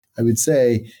I would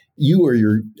say you or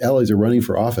your allies are running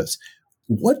for office.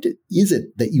 What is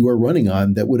it that you are running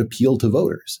on that would appeal to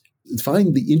voters?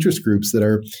 Find the interest groups that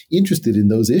are interested in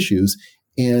those issues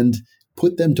and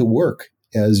put them to work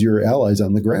as your allies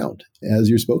on the ground, as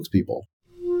your spokespeople.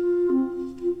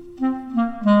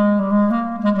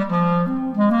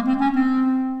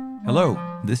 Hello,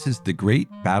 this is the Great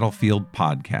Battlefield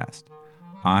Podcast.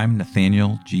 I'm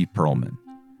Nathaniel G. Perlman.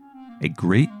 A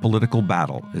great political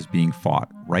battle is being fought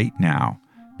right now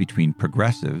between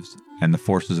progressives and the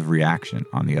forces of reaction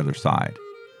on the other side.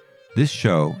 This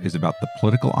show is about the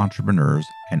political entrepreneurs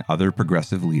and other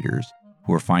progressive leaders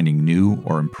who are finding new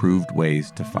or improved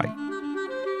ways to fight.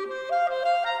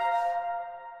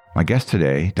 My guest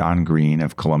today, Don Green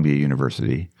of Columbia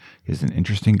University, is an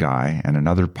interesting guy and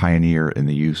another pioneer in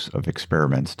the use of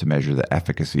experiments to measure the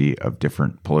efficacy of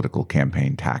different political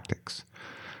campaign tactics.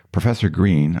 Professor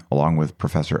Green, along with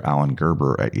Professor Alan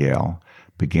Gerber at Yale,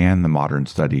 began the modern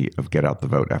study of get out the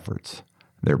vote efforts.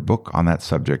 Their book on that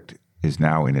subject is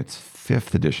now in its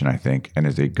 5th edition, I think, and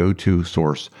is a go-to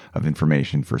source of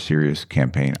information for serious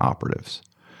campaign operatives.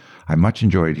 I much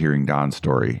enjoyed hearing Don's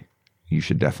story. You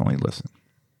should definitely listen.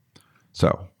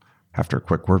 So, after a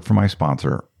quick word from my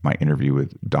sponsor, my interview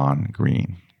with Don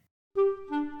Green.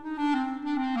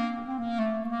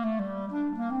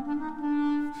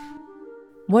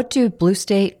 What do Blue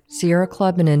State, Sierra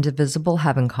Club, and Indivisible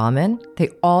have in common? They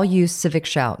all use Civic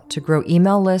Shout to grow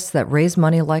email lists that raise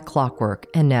money like clockwork,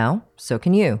 and now, so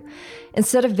can you.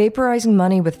 Instead of vaporizing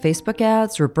money with Facebook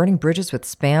ads or burning bridges with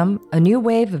spam, a new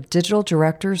wave of digital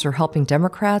directors are helping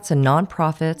Democrats and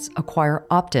nonprofits acquire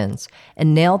opt-ins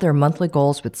and nail their monthly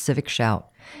goals with Civic Shout.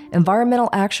 Environmental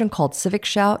action called Civic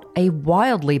Shout a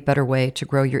wildly better way to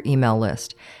grow your email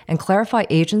list. And Clarify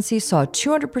Agency saw a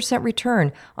 200%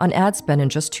 return on ad spend in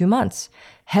just 2 months.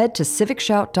 Head to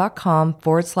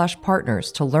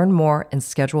civicshout.com/partners to learn more and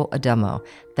schedule a demo.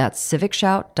 That's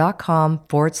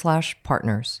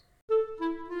civicshout.com/partners.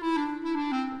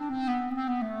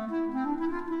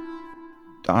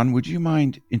 Don, would you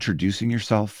mind introducing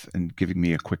yourself and giving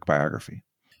me a quick biography?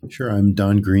 Sure. I'm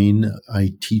Don Green.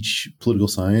 I teach political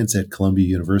science at Columbia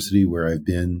University, where I've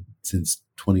been since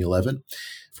 2011.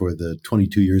 For the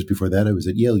 22 years before that, I was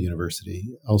at Yale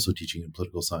University, also teaching in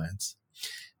political science.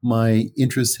 My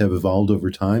interests have evolved over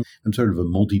time. I'm sort of a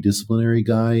multidisciplinary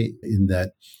guy in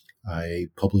that I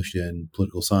published in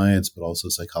political science, but also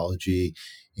psychology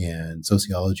and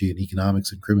sociology and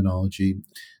economics and criminology.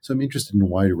 So I'm interested in a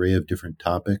wide array of different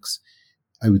topics.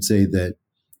 I would say that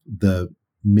the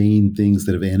main things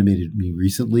that have animated me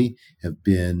recently have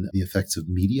been the effects of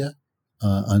media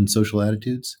on social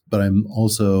attitudes. But I'm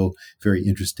also very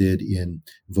interested in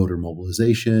voter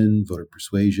mobilization, voter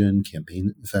persuasion,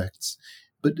 campaign effects.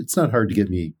 But it's not hard to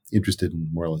get me interested in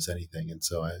more or less anything. And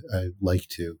so I like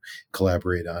to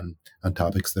collaborate on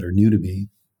topics that are new to me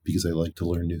because I like to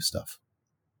learn new stuff.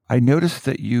 I noticed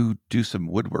that you do some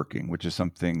woodworking, which is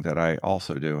something that I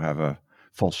also do. Have a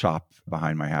full shop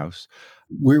behind my house.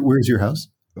 Where's your house?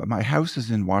 My house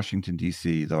is in Washington,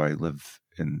 D.C., though I live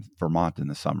in Vermont in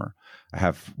the summer. I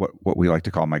have what we like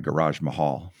to call my garage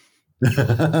mahal.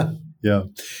 Yeah.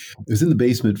 I was in the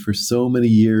basement for so many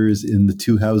years in the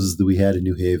 2 houses that we had in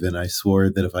New Haven. I swore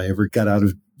that if I ever got out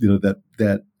of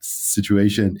that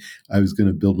situation, I was going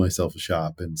to build myself a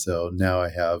shop. And so now I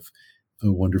have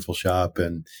a wonderful shop,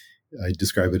 and I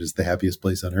describe it as the happiest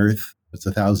place on earth. It's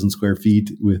 1,000 square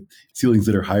feet with ceilings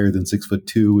that are higher than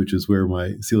 6'2", which is where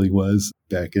my ceiling was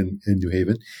back in New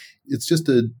Haven. It's just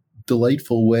a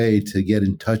delightful way to get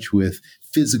in touch with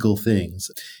physical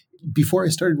things. Before I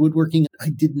started woodworking, I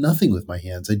did nothing with my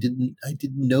hands. I didn't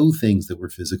know things that were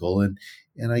physical, and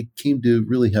I came to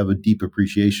really have a deep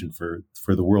appreciation for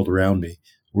the world around me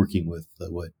working with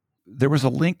wood. There was a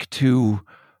link to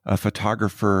a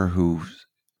photographer who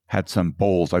had some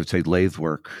bowls, I would say lathe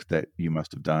work that you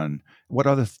must have done. What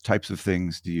other types of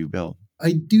things do you build?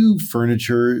 I do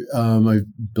furniture. I've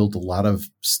built a lot of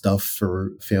stuff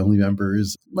for family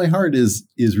members. My heart is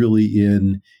really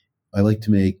in, I like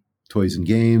to make toys and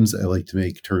games. I like to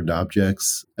make turned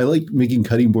objects. I like making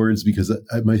cutting boards because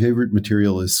my favorite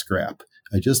material is scrap.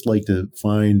 I just like to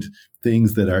find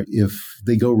things that are, if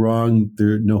they go wrong,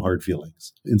 there are no hard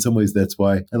feelings. In some ways, that's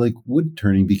why I like wood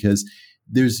turning, because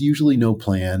there's usually no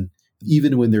plan.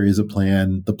 Even when there is a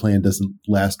plan, the plan doesn't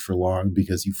last for long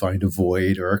because you find a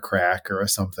void or a crack or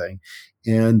something.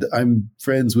 And I'm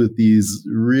friends with these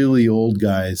really old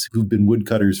guys who've been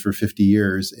woodcutters for 50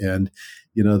 years. And,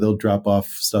 they'll drop off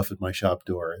stuff at my shop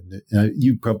door. And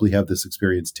you probably have this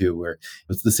experience too, where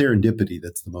it's the serendipity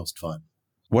that's the most fun.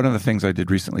 One of the things I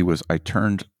did recently was I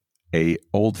turned a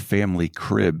old family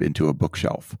crib into a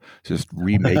bookshelf, just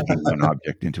remaking one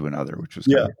object into another, which was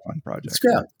kind of a fun project.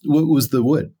 Scrap. What was the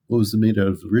wood? What was it made out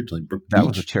of originally? That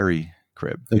was a cherry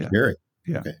crib. A cherry.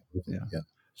 Yeah. Okay. Yeah.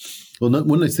 Well,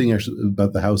 one nice thing actually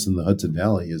about the house in the Hudson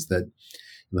Valley is that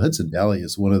the Hudson Valley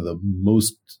is one of the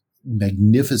most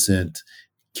magnificent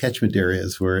catchment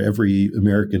areas for every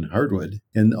American hardwood.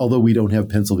 And although we don't have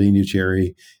Pennsylvania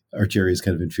cherry, our cherry is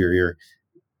kind of inferior.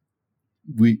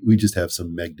 We just have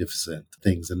some magnificent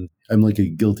things. And I'm like a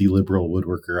guilty liberal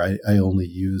woodworker. I only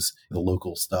use the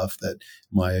local stuff that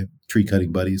my tree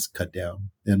cutting buddies cut down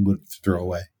and would throw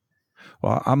away.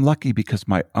 Well, I'm lucky because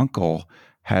my uncle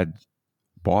had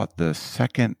bought the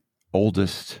second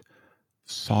oldest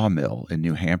sawmill in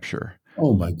New Hampshire.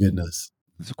 Oh my goodness.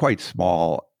 It's quite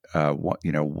small,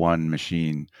 one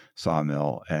machine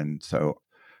sawmill. And so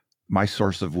my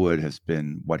source of wood has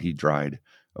been what he dried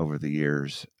over the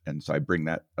years. And so I bring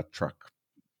a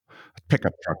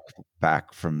pickup truck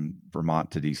back from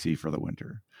Vermont to DC for the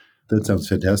winter. That sounds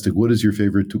fantastic. What is your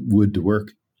favorite wood to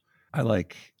work? I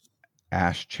like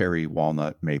ash, cherry,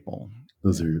 walnut, maple.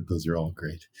 Those are all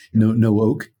great. No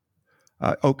oak?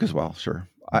 Oak as well, sure.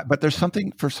 But there's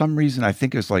something, for some reason, I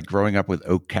think it's like growing up with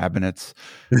oak cabinets.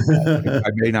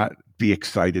 I may not be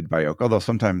excited by oak, although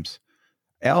sometimes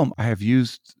elm I have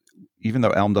used, even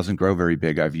though elm doesn't grow very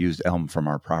big, I've used elm from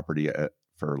our property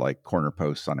for like corner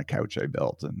posts on a couch I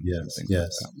built. And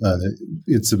yes. Like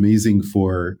it's amazing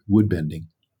for wood bending,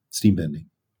 steam bending.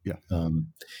 Yeah.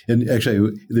 And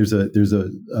actually, there's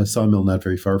a sawmill not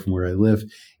very far from where I live,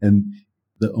 and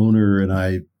the owner and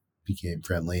I became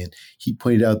friendly. And he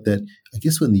pointed out that I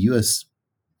guess when the U.S.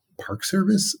 Park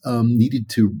Service needed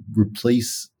to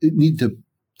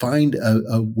find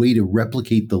a way to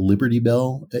replicate the Liberty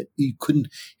Bell, you couldn't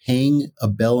hang a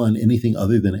bell on anything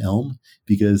other than elm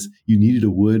because you needed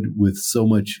a wood with so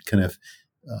much kind of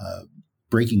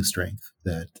breaking strength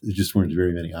that there just weren't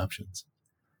very many options.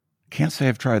 Can't say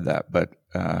I've tried that, but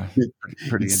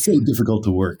pretty it's so difficult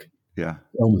to work. Yeah.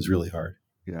 Elm is really hard.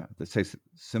 Yeah. Let's say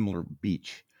similar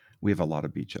beech. We have a lot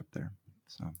of beech up there.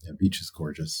 So yeah, beech is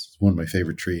gorgeous. It's one of my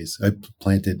favorite trees. I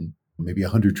planted maybe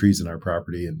 100 trees in our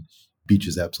property, and beech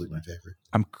is absolutely my favorite.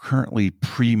 I'm currently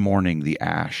pre-mourning the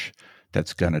ash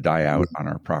that's going to die out on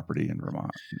our property in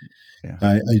Vermont.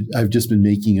 Yeah. I've just been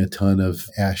making a ton of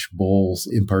ash bowls,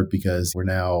 in part because we're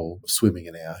now swimming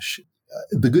in ash.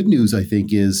 The good news, I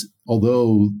think, is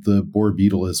although the borer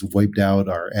beetle has wiped out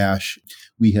our ash,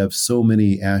 we have so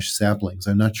many ash saplings.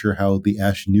 I'm not sure how the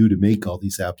ash knew to make all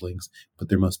these saplings, but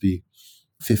there must be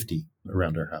 50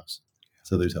 around our house.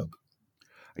 So there's hope.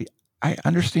 I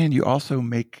understand you also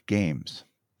make games.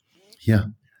 Yeah.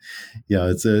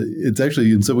 Yeah, it's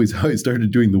actually in some ways how I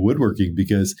started doing the woodworking,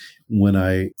 because when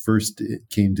I first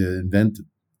came to invent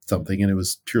something, and it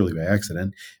was purely by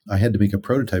accident, I had to make a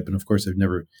prototype. And of course, I've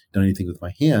never done anything with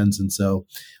my hands. And so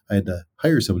I had to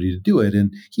hire somebody to do it.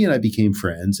 And he and I became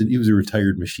friends, and he was a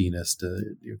retired machinist,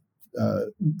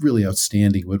 really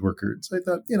outstanding woodworker. So I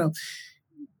thought,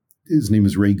 his name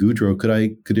is Ray Goudreau.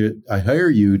 Could I hire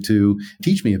you to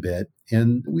teach me a bit?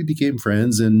 And we became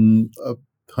friends, and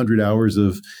 100 hours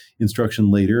of instruction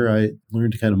later, I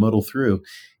learned to kind of muddle through.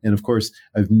 And of course,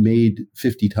 I've made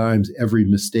 50 times every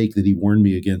mistake that he warned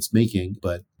me against making,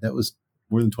 but that was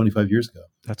more than 25 years ago.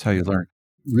 That's how you learn.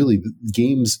 Really,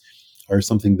 games are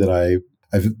something that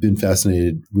I've been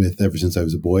fascinated with ever since I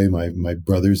was a boy. My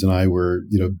brothers and I were,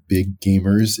 big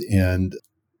gamers, and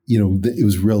it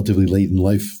was relatively late in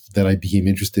life that I became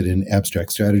interested in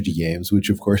abstract strategy games, which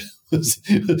of course was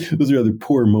a rather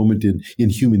poor moment in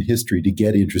human history to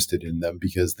get interested in them,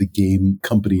 because the game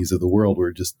companies of the world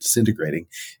were just disintegrating.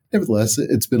 Nevertheless,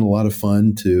 it's been a lot of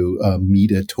fun to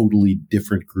meet a totally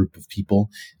different group of people.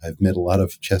 I've met a lot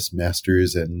of chess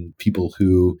masters and people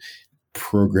who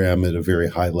program at a very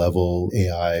high level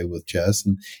AI with chess,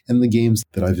 and the games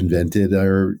that I've invented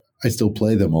I still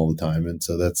play them all the time. And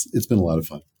so it's been a lot of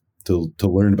fun to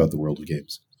learn about the world of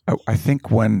games. I think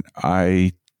when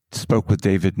I spoke with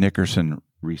David Nickerson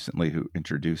recently, who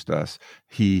introduced us,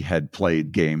 he had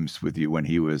played games with you when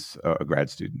he was a grad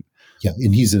student. Yeah,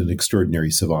 and he's an extraordinary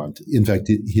savant. In fact,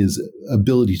 his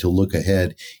ability to look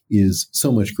ahead is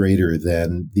so much greater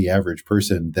than the average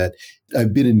person that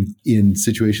I've been in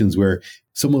situations where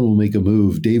someone will make a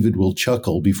move, David will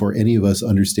chuckle before any of us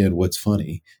understand what's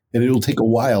funny. And it'll take a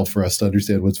while for us to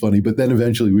understand what's funny, but then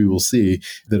eventually we will see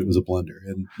that it was a blunder.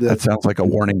 And that sounds like a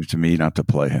warning to me not to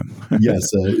play him. Yes,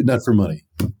 not for money.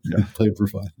 Yeah. Play it for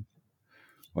fun.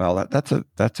 Well, that's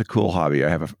a cool hobby. I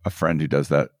have a friend who does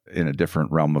that in a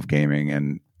different realm of gaming,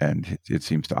 and it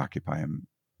seems to occupy him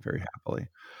very happily.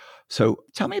 So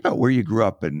tell me about where you grew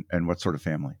up and what sort of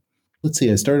family. Let's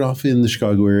see, I started off in the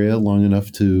Chicago area long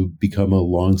enough to become a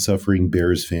long-suffering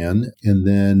Bears fan. And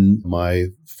then my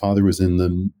father was in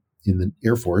the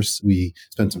Air Force. We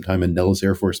spent some time in Nellis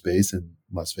Air Force Base in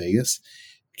Las Vegas,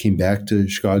 came back to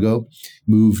Chicago,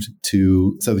 moved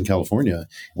to Southern California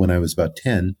when I was about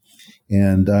 10.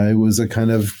 And I was a kind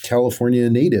of California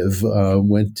native,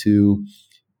 went to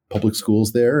public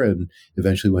schools there and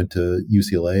eventually went to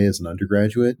UCLA as an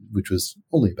undergraduate, which was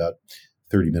only about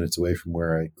 30 minutes away from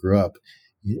where I grew up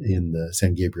in the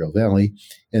San Gabriel Valley.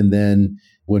 And then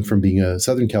went from being a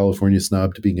Southern California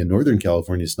snob to being a Northern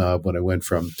California snob when I went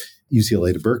from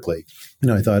UCLA to Berkeley.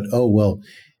 I thought, oh, well,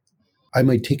 I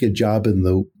might take a job in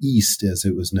the East, as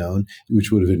it was known,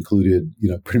 which would have included,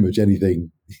 pretty much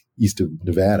anything east of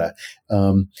Nevada.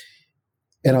 And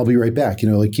I'll be right back,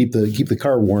 keep the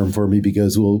car warm for me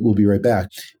because we'll be right back.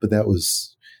 But that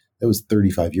was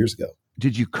 35 years ago.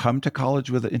 Did you come to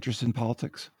college with an interest in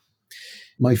politics?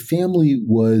 My family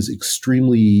was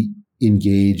extremely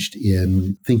engaged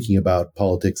in thinking about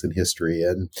politics and history.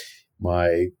 And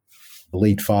my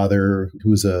late father, who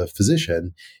was a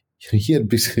physician, he had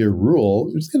basically a rule,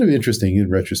 it was kind of interesting in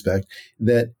retrospect,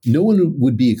 that no one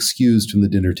would be excused from the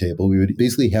dinner table. We would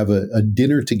basically have a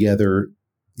dinner together,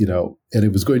 and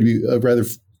it was going to be a rather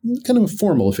kind of a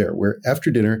formal affair where after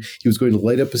dinner, he was going to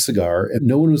light up a cigar and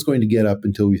no one was going to get up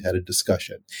until we had a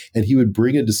discussion. And he would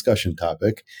bring a discussion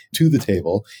topic to the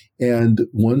table. And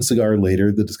one cigar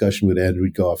later, the discussion would end.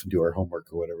 We'd go off and do our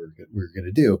homework or whatever we were going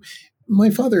to do.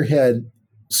 My father had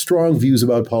strong views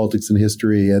about politics and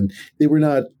history, and they were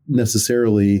not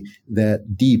necessarily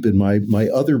that deep. And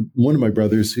one of my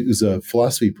brothers, who's a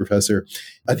philosophy professor,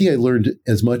 I think I learned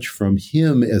as much from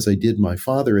him as I did my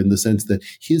father, in the sense that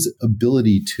his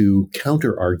ability to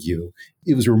counter argue,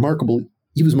 it was remarkable.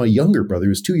 He was my younger brother.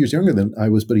 He was 2 years younger than I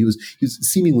was, but he was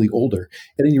seemingly older.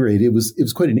 At any rate, it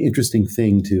was quite an interesting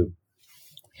thing to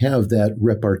have that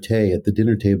repartee at the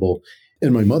dinner table.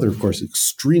 And my mother, of course,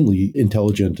 extremely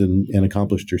intelligent and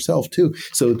accomplished herself, too.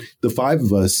 So the five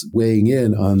of us weighing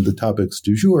in on the topics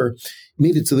du jour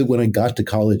made it so that when I got to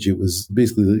college, it was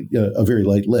basically a very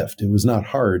light lift. It was not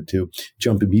hard to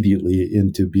jump immediately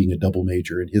into being a double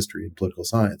major in history and political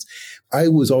science. I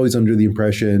was always under the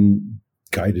impression,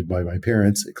 guided by my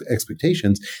parents'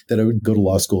 expectations, that I would go to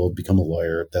law school, become a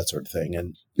lawyer, that sort of thing.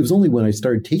 And it was only when I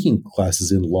started taking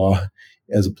classes in law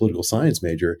as a political science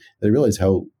major that I realized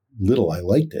how little I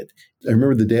liked it. I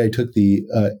remember the day I took the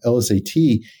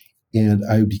LSAT and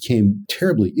I became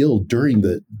terribly ill during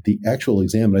the actual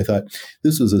exam. And I thought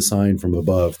this was a sign from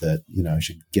above that, I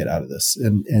should get out of this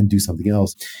and do something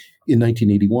else. In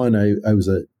 1981, I was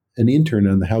an intern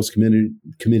on the House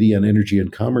Committee on Energy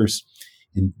and Commerce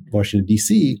in Washington,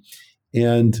 D.C.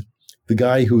 And the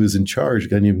guy who was in charge, a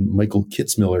guy named Michael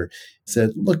Kitzmiller,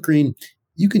 said, look, Green,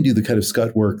 you can do the kind of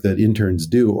scut work that interns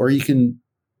do, or you can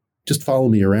just follow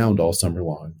me around all summer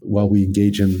long while we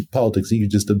engage in politics. You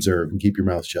can just observe and keep your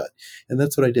mouth shut. And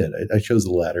that's what I did. I chose the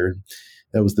latter. And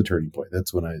that was the turning point.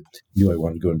 That's when I knew I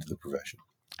wanted to go into the profession.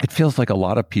 It feels like a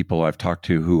lot of people I've talked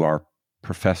to who are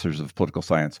professors of political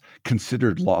science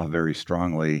considered law very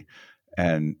strongly.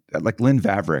 And like Lynn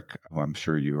Vavreck, who I'm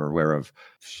sure you are aware of,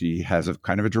 she has a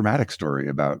kind of a dramatic story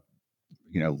about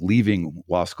leaving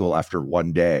law school after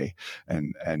one day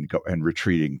and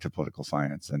retreating to political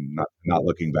science and not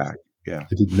looking back. Yeah,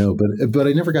 I didn't know, but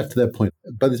I never got to that point.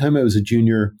 By the time I was a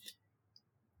junior,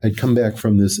 I'd come back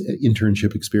from this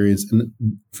internship experience, and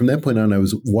from that point on, I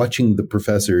was watching the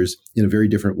professors in a very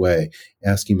different way,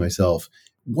 asking myself,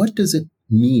 what does it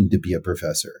mean to be a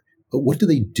professor? What do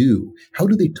they do? How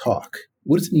do they talk?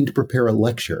 What does it mean to prepare a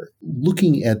lecture?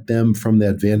 Looking at them from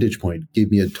that vantage point gave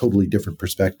me a totally different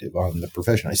perspective on the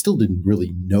profession. I still didn't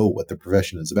really know what the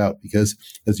profession is about because,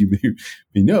 as you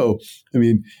may know,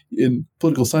 in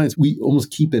political science, we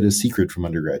almost keep it a secret from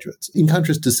undergraduates. In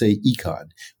contrast to, say, econ,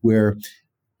 where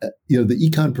the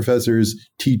econ professors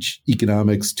teach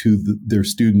economics to their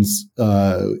students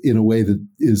in a way that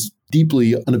is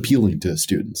deeply unappealing to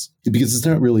students because it's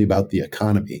not really about the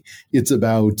economy. It's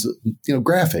about,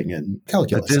 graphing and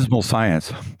calculus. A dismal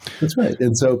science. That's right.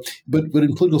 And so, but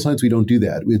in political science, we don't do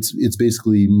that. It's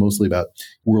basically mostly about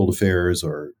world affairs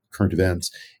or current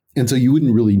events. And so you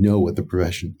wouldn't really know what the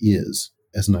profession is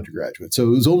as an undergraduate. So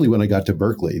it was only when I got to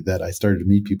Berkeley that I started to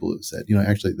meet people who said,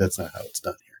 actually, that's not how it's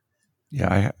done here.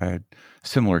 Yeah, I had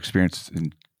similar experience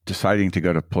in deciding to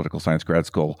go to political science grad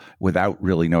school without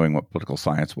really knowing what political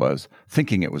science was,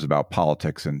 thinking it was about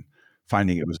politics and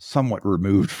finding it was somewhat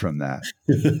removed from that.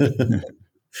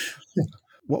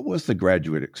 What was the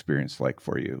graduate experience like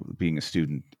for you, being a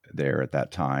student there at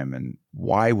that time, and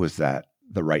why was that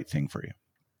the right thing for you?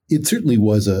 It certainly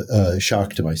was a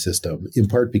shock to my system, in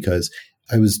part because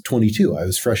I was 22. I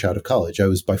was fresh out of college. I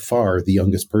was by far the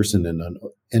youngest person in an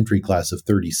entry class of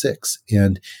 36.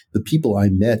 And the people I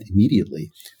met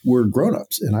immediately were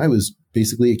grown-ups, and I was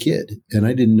basically a kid, and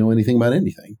I didn't know anything about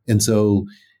anything. And so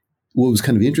what was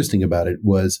kind of interesting about it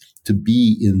was to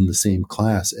be in the same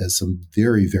class as some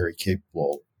very, very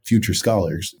capable future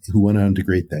scholars who went on to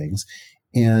great things,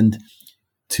 and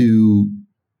to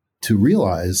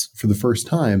realize for the first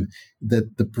time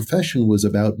that the profession was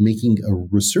about making a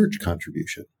research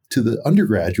contribution. To the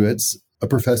undergraduates, a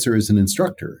professor is an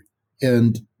instructor.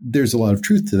 And there's a lot of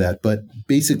truth to that, but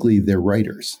basically they're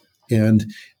writers. And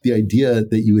the idea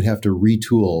that you would have to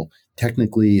retool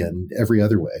technically and every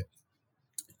other way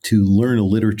to learn a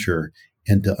literature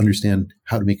and to understand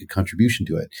how to make a contribution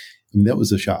to it, I mean, that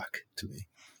was a shock to me.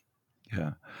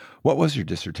 Yeah. What was your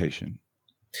dissertation?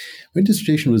 My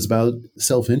dissertation was about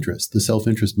self-interest, the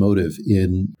self-interest motive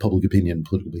in public opinion and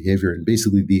political behavior. And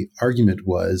basically the argument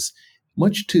was,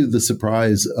 much to the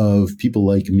surprise of people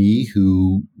like me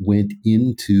who went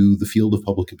into the field of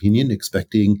public opinion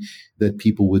expecting that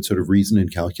people would sort of reason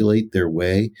and calculate their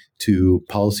way to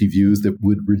policy views that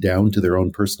would redound to their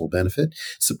own personal benefit.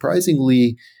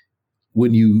 Surprisingly,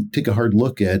 when you take a hard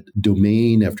look at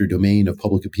domain after domain of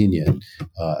public opinion,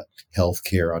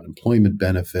 healthcare, unemployment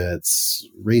benefits,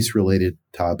 race-related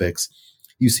topics,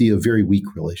 you see a very weak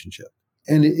relationship.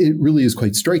 And it really is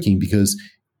quite striking because,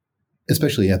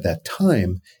 especially at that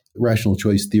time, rational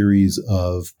choice theories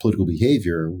of political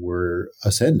behavior were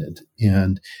ascendant.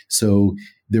 And so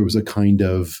there was a kind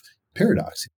of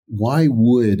paradox. Why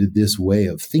would this way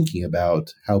of thinking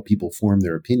about how people form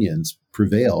their opinions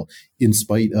prevail in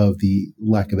spite of the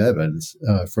lack of evidence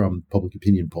from public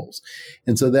opinion polls?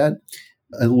 And so that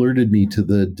alerted me to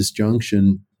the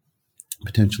disjunction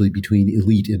potentially between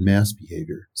elite and mass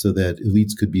behavior, so that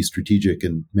elites could be strategic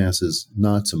and masses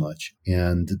not so much.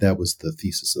 And that was the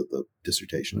thesis of the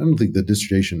dissertation. I don't think the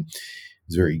dissertation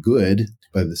is very good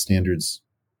by the standards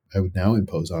I would now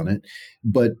impose on it,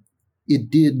 but it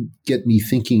did get me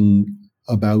thinking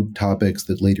about topics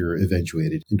that later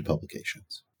eventuated into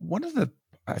publications. One of the,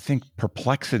 I think,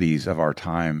 perplexities of our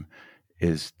time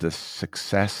is the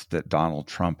success that Donald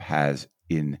Trump has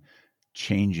in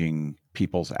changing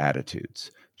people's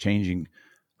attitudes, changing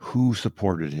who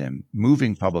supported him,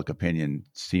 moving public opinion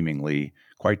seemingly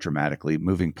quite dramatically,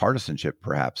 moving partisanship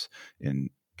perhaps in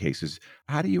cases.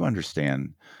 How do you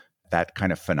understand that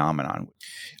kind of phenomenon?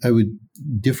 I would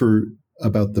differ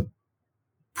about the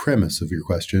premise of your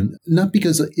question, not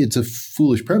because it's a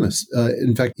foolish premise.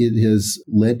 In fact, it has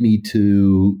led me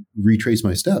to retrace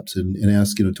my steps and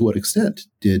ask, to what extent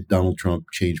did Donald Trump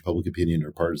change public opinion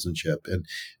or partisanship? And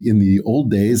in the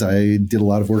old days, I did a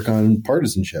lot of work on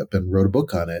partisanship and wrote a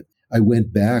book on it. I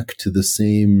went back to the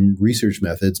same research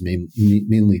methods,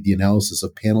 mainly the analysis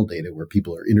of panel data, where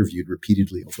people are interviewed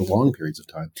repeatedly over long periods of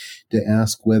time, to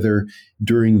ask whether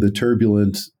during the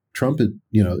turbulent Trump,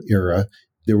 era,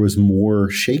 there was more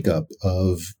shakeup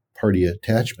of party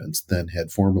attachments than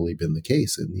had formerly been the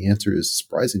case. And the answer is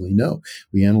surprisingly no.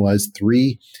 We analyzed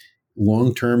 3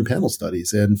 long-term panel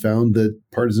studies and found that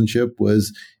partisanship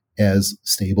was as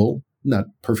stable, not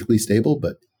perfectly stable,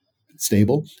 but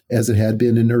stable as it had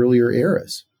been in earlier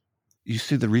eras. You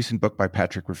see the recent book by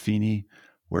Patrick Ruffini,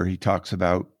 where he talks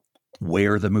about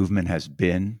where the movement has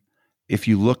been. If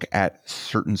you look at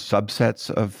certain subsets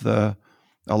of the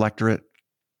electorate,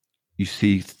 you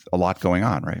see a lot going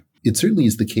on, right? It certainly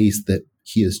is the case that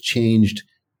he has changed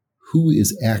who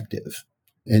is active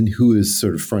and who is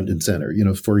sort of front and center.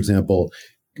 For example,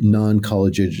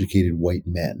 non-college educated white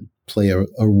men play a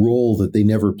role that they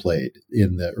never played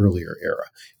in the earlier era.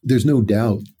 There's no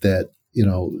doubt that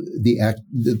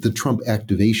the Trump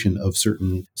activation of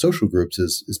certain social groups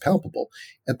is palpable.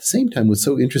 At the same time, what's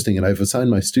so interesting, and I've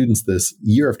assigned my students this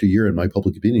year after year in my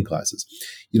public opinion classes,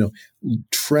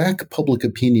 track public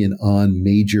opinion on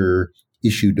major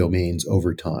issue domains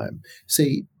over time.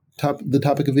 Say the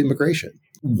topic of immigration.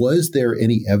 Was there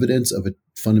any evidence of a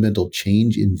fundamental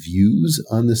change in views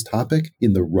on this topic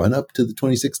in the run-up to the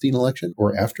 2016 election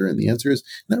or after? And the answer is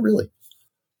not really.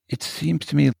 It seems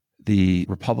to me the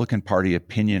Republican Party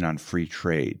opinion on free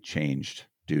trade changed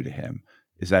due to him.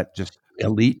 Is that just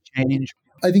elite change?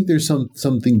 I think there's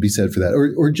something to be said for that,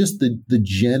 or just the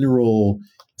general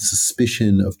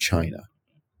suspicion of China.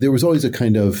 There was always a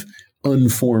kind of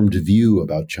unformed view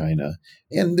about China,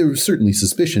 and there was certainly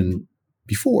suspicion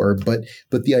before, but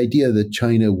the idea that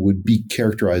China would be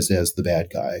characterized as the bad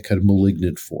guy, a kind of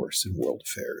malignant force in world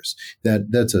affairs,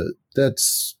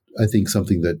 that's I think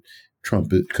something that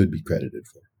Trump could be credited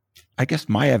for. I guess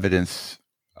my evidence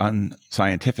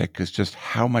unscientific is just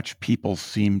how much people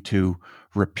seem to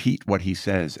repeat what he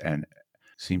says and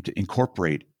seem to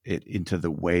incorporate it into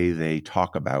the way they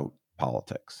talk about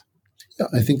politics. Yeah,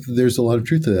 I think there's a lot of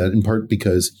truth to that, in part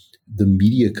because the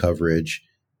media coverage,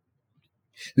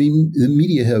 the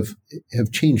media have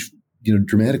changed,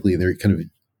 dramatically in their kind of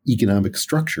economic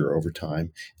structure over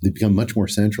time. They've become much more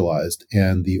centralized,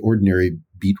 and the ordinary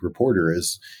beat reporter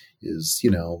is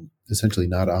essentially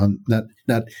not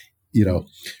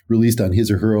released on his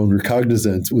or her own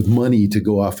recognizance with money to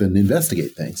go off and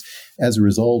investigate things. As a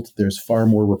result, there's far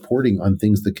more reporting on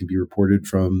things that can be reported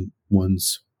from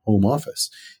one's home office.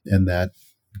 And that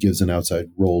gives an outside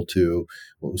role to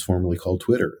what was formerly called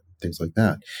Twitter, things like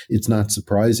that. It's not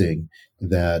surprising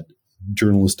that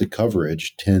journalistic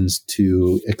coverage tends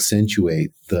to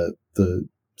accentuate the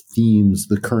themes,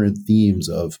 the current themes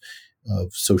of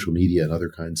social media and other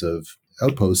kinds of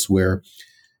outposts where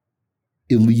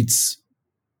elites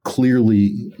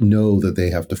clearly know that they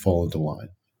have to fall into line.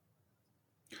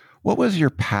 What was your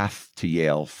path to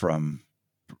Yale from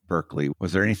Berkeley?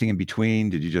 Was there anything in between?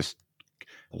 Did you just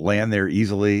land there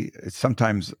easily? It's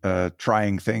sometimes a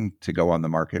trying thing to go on the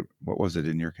market. What was it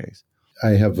in your case?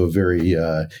 I have a very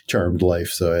charmed life,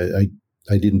 so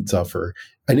I didn't suffer.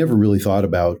 I never really thought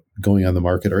about going on the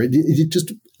market, or it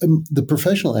just the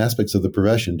professional aspects of the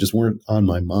profession just weren't on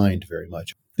my mind very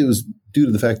much. It was due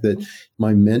to the fact that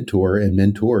my mentor and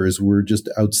mentors were just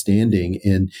outstanding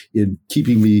in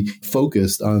keeping me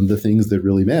focused on the things that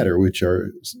really matter, which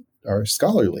are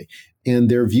scholarly. And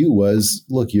their view was,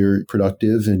 look, you're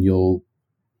productive and you'll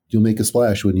make a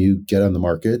splash when you get on the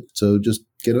market. So just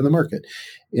get on the market.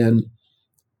 And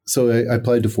so I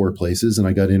applied to 4 places and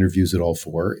I got interviews at all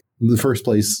 4. The first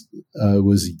place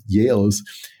was Yale's.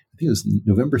 I think it was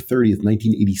November 30th,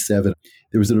 1987.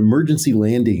 There was an emergency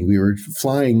landing. We were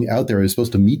flying out there. I was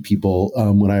supposed to meet people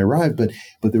when I arrived, but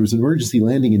there was an emergency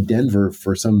landing in Denver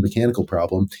for some mechanical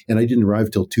problem, and I didn't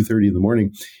arrive till 2:30 in the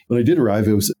morning. When I did arrive,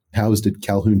 I was housed at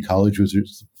Calhoun College, which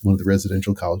is one of the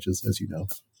residential colleges, as you know.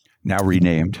 Now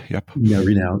renamed. Yep. Now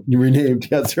renamed.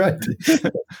 That's right.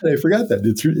 I forgot that.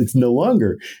 It's no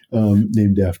longer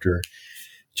named after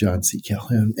John C.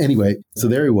 Calhoun. Anyway, so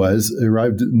there he was. I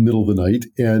arrived in the middle of the night,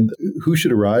 and who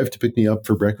should arrive to pick me up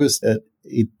for breakfast at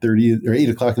 8:30 or 8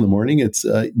 o'clock in the morning? It's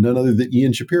none other than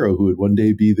Ian Shapiro, who would one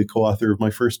day be the co-author of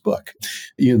my first book.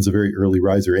 Ian's a very early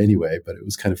riser anyway, but it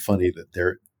was kind of funny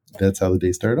that that's how the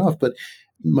day started off. But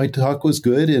my talk was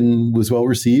good and was well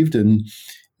received, and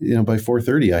by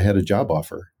 4:30, I had a job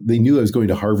offer. They knew I was going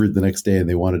to Harvard the next day, and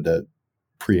they wanted to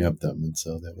preempt them, and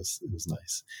so it was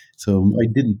nice. So I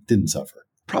didn't suffer.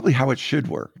 Probably how it should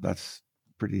work. That's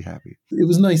pretty happy. It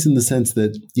was nice in the sense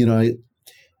that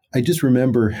I just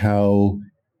remember how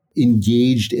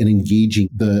engaged and engaging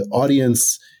the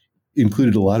audience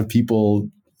included. A lot of people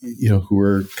who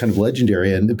were kind of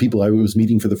legendary, and the people I was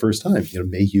meeting for the first time.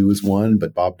 Mayhew was one,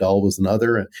 but Bob Dahl was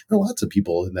another, and there were lots of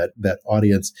people in that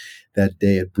audience that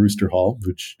day at Brewster Hall,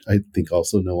 which I think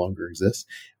also no longer exists.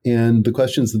 And the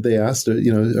questions that they asked,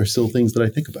 are still things that I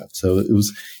think about. So it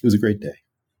was a great day.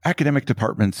 Academic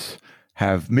departments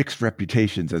have mixed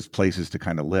reputations as places to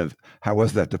kind of live. How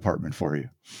was that department for you?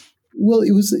 Well,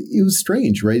 it was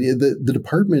strange, right? The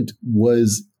department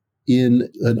was in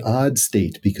an odd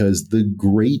state because the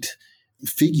great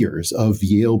figures of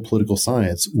Yale political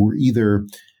science were either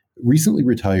recently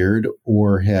retired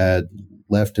or had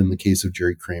left. In the case of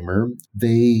Jerry Kramer,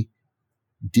 they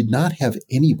did not have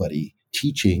anybody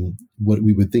teaching what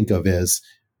we would think of as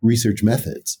research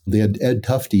methods. They had Ed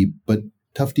Tufte, but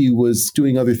Tufte was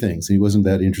doing other things. He wasn't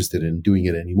that interested in doing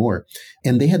it anymore.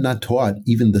 And they had not taught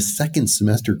even the second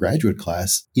semester graduate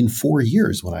class in 4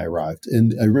 years when I arrived.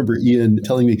 And I remember Ian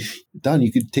telling me, Don,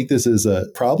 you could take this as a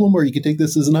problem or you could take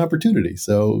this as an opportunity.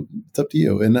 So it's up to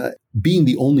you. And being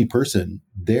the only person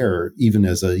there, even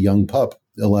as a young pup,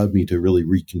 allowed me to really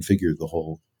reconfigure the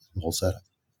whole setup.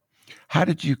 How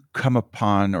did you come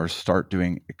upon or start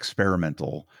doing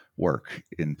experimental work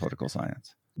in political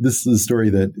science? This is a story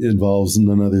that involves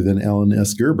none other than Alan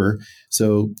S. Gerber.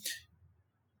 So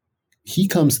he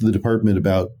comes to the department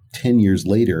about 10 years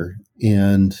later,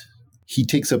 and he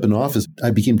takes up an office.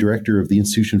 I became director of the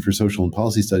Institution for Social and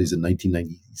Policy Studies in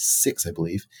 1996, I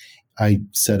believe. I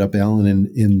set up Alan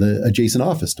in the adjacent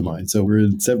office to mine. So we're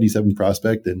in 77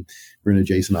 Prospect, and we're in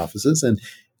adjacent offices. And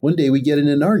one day we get in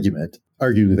an argument.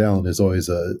 Arguing with Alan is always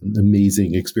an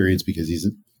amazing experience because he's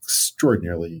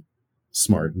extraordinarily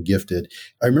smart and gifted.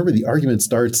 I remember the argument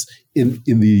starts in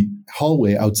the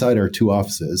hallway outside our 2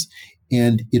 offices,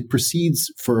 and it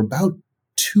proceeds for about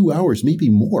 2 hours, maybe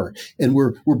more. And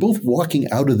we're both walking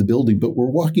out of the building, but we're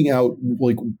walking out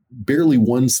like barely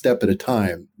one step at a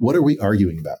time. What are we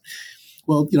arguing about?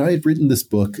 Well, I had written this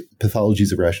book,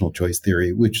 Pathologies of Rational Choice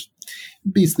Theory, which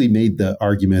basically made the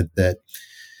argument that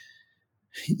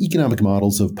economic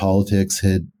models of politics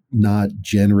had not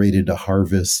generated a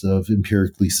harvest of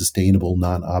empirically sustainable,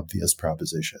 non-obvious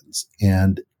propositions.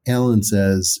 And Alan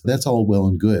says, that's all well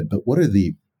and good, but what are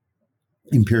the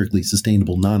empirically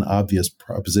sustainable, non-obvious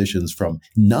propositions from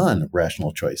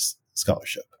non-rational choice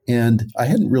scholarship? And I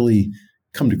hadn't really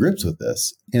come to grips with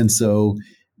this. And so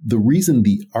the reason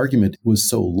the argument was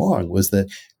so long was that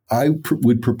I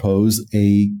would propose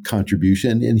a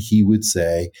contribution, and he would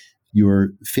say,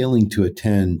 you're failing to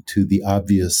attend to the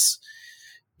obvious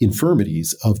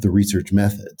infirmities of the research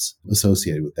methods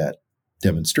associated with that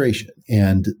demonstration.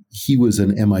 And he was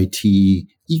an MIT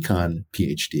econ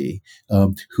PhD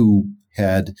who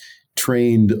had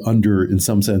trained under, in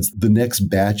some sense, the next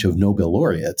batch of Nobel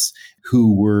laureates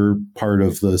who were part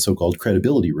of the so-called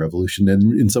credibility revolution.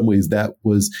 And in some ways, that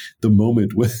was the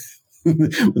moment when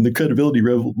the credibility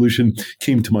revolution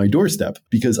came to my doorstep,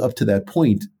 because up to that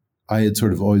point, I had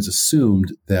sort of always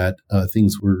assumed that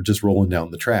things were just rolling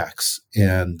down the tracks,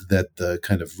 and that the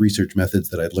kind of research methods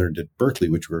that I'd learned at Berkeley,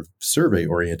 which were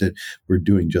survey-oriented, were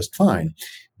doing just fine.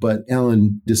 But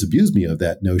Alan disabused me of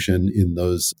that notion in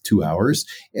those 2 hours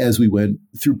as we went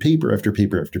through paper after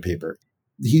paper after paper.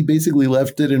 He basically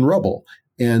left it in rubble.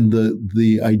 And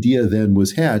the idea then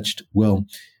was hatched, well,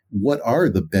 what are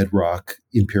the bedrock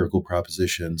empirical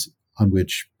propositions on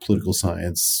which political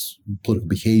science, political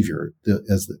behavior,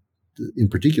 in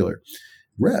particular,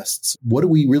 rests? What do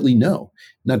we really know?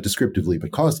 Not descriptively,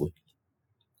 but causally.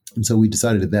 And so we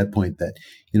decided at that point that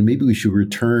maybe we should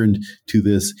return to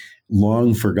this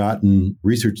long forgotten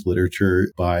research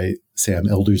literature by Sam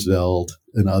Eldersveld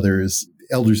and others.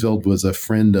 Eldersveld was a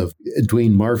friend of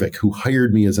Duane Marvick, who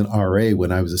hired me as an RA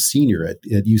when I was a senior at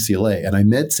UCLA. And I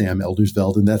met Sam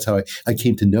Eldersveld, and that's how I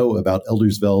came to know about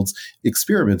Eldersveld's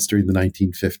experiments during the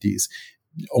 1950s.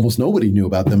 Almost nobody knew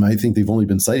about them. I think they've only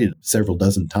been cited several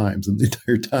dozen times in the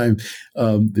entire time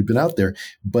they've been out there.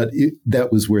 But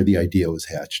that was where the idea was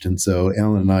hatched. And so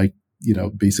Alan and I,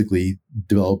 basically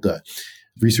developed a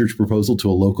research proposal to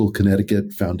a local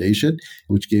Connecticut foundation,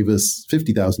 which gave us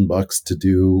 $50,000 to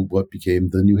do what became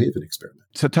the New Haven experiment.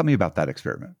 So tell me about that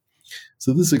experiment.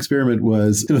 So this experiment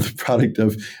was the product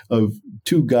of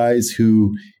two guys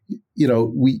who,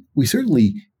 we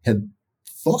certainly had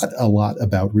thought a lot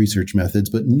about research methods,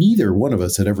 but neither one of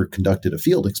us had ever conducted a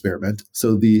field experiment.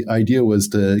 So the idea was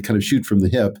to kind of shoot from the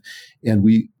hip. And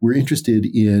we were interested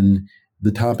in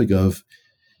the topic of,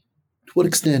 to what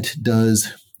extent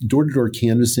does door-to-door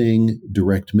canvassing,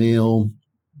 direct mail,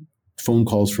 phone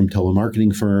calls from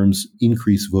telemarketing firms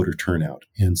increase voter turnout?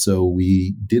 And so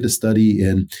we did a study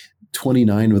in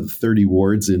 29 of the 30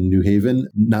 wards in New Haven,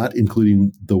 not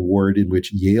including the ward in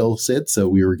which Yale sits. So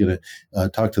we were going to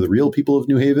talk to the real people of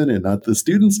New Haven and not the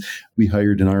students. We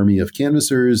hired an army of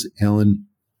canvassers. Alan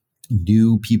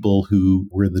knew people who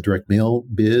were in the direct mail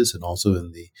biz and also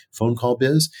in the phone call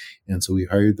biz. And so we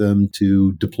hired them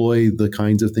to deploy the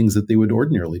kinds of things that they would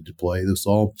ordinarily deploy. This was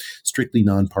all strictly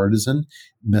nonpartisan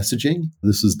messaging.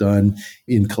 This was done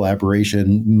in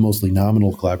collaboration, mostly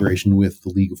nominal collaboration, with the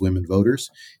League of Women Voters.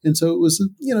 And so it was,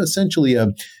 essentially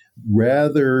a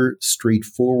rather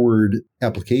straightforward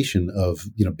application of,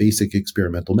 basic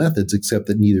experimental methods, except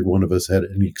that neither one of us had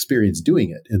any experience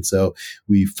doing it. And so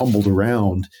we fumbled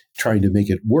around trying to make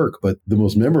it work. But the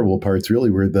most memorable parts really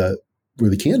were the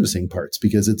canvassing parts,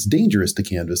 because it's dangerous to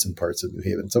canvass in parts of New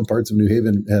Haven. Some parts of New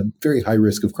Haven had very high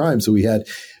risk of crime. So we had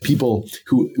people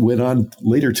who went on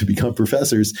later to become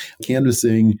professors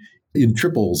canvassing in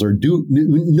triples, or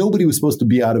nobody was supposed to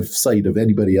be out of sight of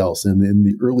anybody else. And in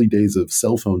the early days of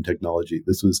cell phone technology,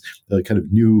 this was a kind of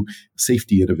new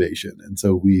safety innovation. And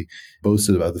so we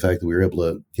boasted about the fact that we were able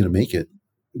to, make it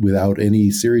without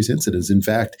any serious incidents. In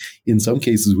fact, in some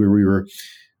cases where we were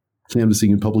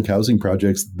canvassing in public housing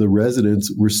projects, the residents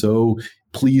were so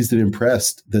pleased and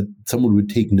impressed that someone would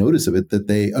take notice of it that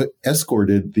they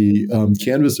escorted the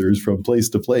canvassers from place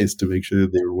to place to make sure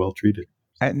that they were well treated.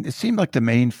 And it seemed like the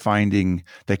main finding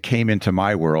that came into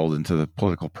my world, into the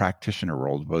political practitioner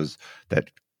world, was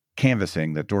that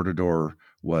canvassing, that door-to-door,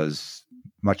 was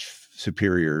much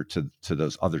superior to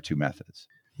those other two methods.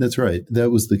 That's right. That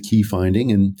was the key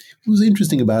finding. And what was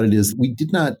interesting about it is we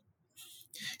did not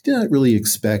really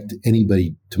expect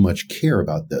anybody to much care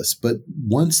about this. But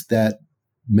once that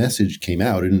message came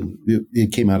out, and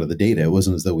it came out of the data. It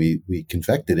wasn't as though we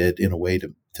confected it in a way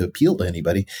to appeal to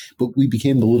anybody, but we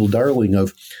became the little darling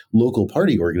of local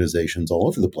party organizations all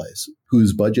over the place,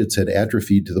 whose budgets had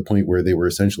atrophied to the point where they were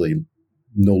essentially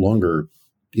no longer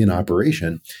in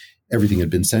operation. Everything had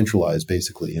been centralized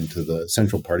basically into the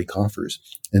central party coffers.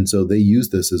 And so they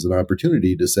used this as an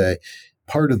opportunity to say,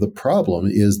 part of the problem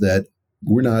is that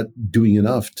we're not doing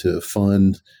enough to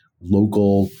fund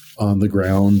local, on the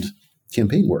ground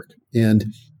campaign work.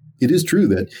 And it is true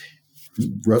that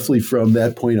roughly from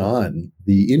that point on,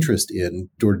 the interest in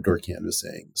door-to-door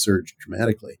canvassing surged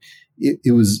dramatically.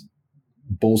 It was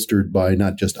bolstered by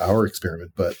not just our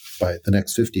experiment, but by the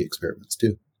next 50 experiments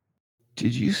too.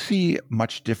 Did you see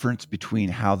much difference between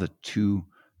how the two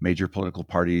major political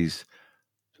parties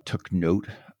took note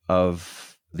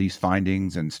of these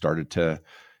findings and started to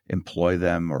employ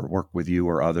them or work with you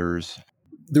or others?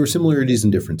 There were similarities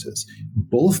and differences.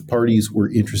 Both parties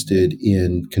were interested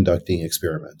in conducting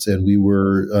experiments, and we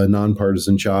were a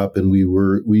nonpartisan shop, and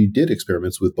we did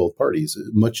experiments with both parties,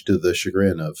 much to the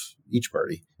chagrin of each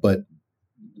party. But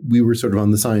we were sort of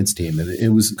on the science team, and it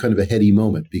was kind of a heady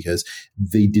moment because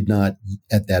they did not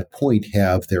at that point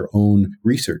have their own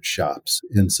research shops.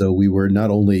 And so we were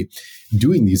not only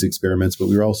doing these experiments, but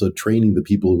we were also training the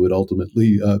people who would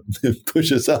ultimately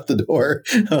push us out the door.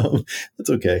 That's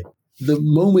okay. The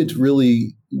moment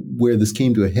really where this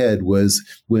came to a head was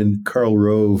when Karl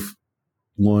Rove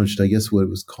launched, I guess what it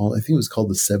was called, I think it was called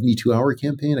the 72-hour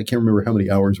campaign. I can't remember how many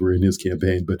hours were in his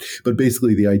campaign, but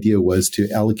basically the idea was to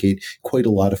allocate quite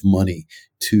a lot of money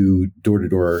to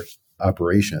door-to-door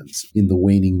operations in the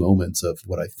waning moments of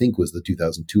what I think was the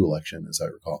 2002 election, as I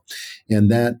recall. And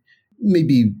that may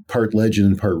be part legend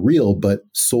and part real, but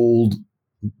sold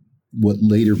what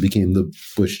later became the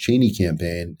Bush-Cheney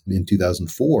campaign in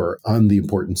 2004 on the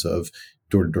importance of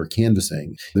door-to-door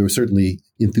canvassing. There was certainly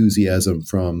enthusiasm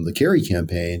from the Kerry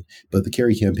campaign, but the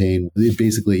Kerry campaign, it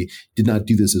basically did not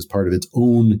do this as part of its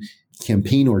own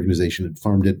campaign organization. It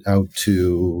farmed it out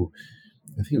to,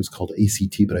 I think it was called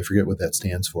ACT, but I forget what that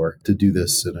stands for, to do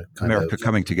this in a kind America of...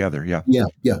 Coming Together, yeah. Yeah.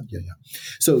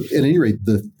 So at any rate,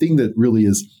 the thing that really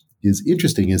is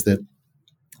interesting is that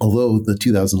although the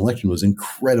 2000 election was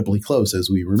incredibly close, as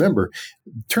we remember,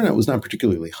 turnout was not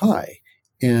particularly high.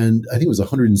 And I think it was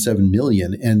 107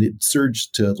 million, and it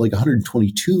surged to like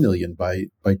 122 million by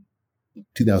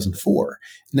 2004.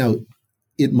 Now,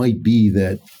 it might be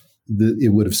that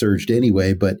it would have surged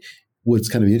anyway, but what's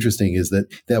kind of interesting is that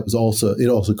it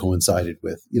also coincided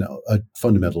with, a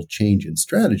fundamental change in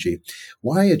strategy.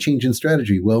 Why a change in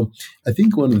strategy? Well, I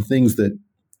think one of the things that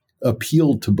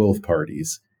appealed to both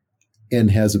parties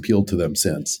and has appealed to them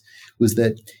since was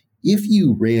that if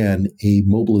you ran a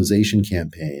mobilization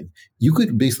campaign, you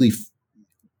could basically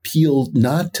appeal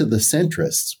not to the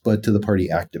centrists, but to the party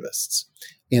activists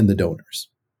and the donors.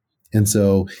 And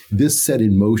so this set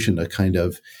in motion a kind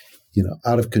of,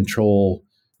 out of control,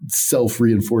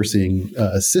 self-reinforcing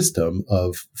system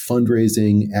of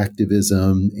fundraising,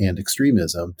 activism, and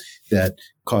extremism that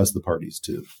caused the parties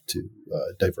to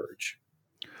diverge.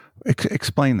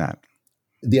 Explain that.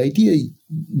 The idea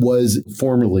was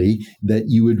formerly that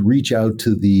you would reach out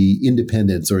to the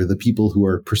independents or the people who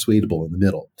are persuadable in the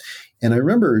middle. And I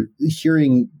remember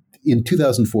hearing in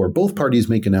 2004, both parties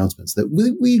make announcements that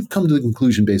we've come to the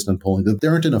conclusion based on polling that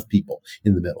there aren't enough people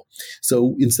in the middle.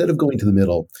 So instead of going to the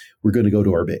middle, we're going to go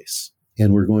to our base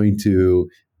and we're going to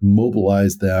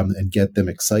mobilize them and get them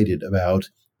excited about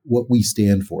what we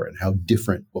stand for and how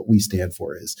different what we stand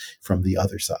for is from the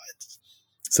other sides.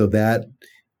 So that,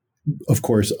 of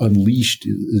course, unleashed,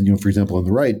 for example, on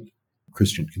the right,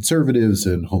 Christian conservatives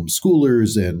and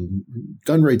homeschoolers and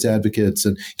gun rights advocates,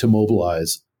 and to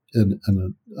mobilize an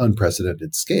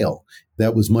unprecedented scale.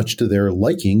 That was much to their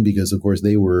liking because, of course,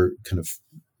 they were kind of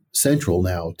central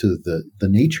now to the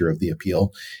nature of the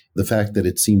appeal. The fact that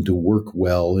it seemed to work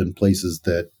well in places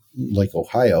that, like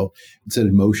Ohio, set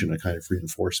in motion a kind of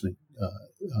reinforcement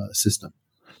system.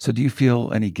 So do you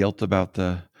feel any guilt about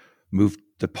the move,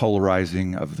 the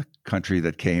polarizing of the country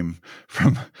that came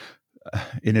from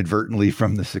inadvertently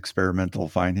from this experimental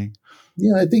finding?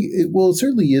 Yeah, I think it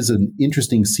certainly is an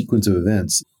interesting sequence of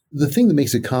events. The thing that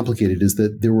makes it complicated is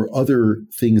that there were other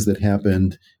things that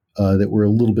happened that were a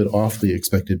little bit off the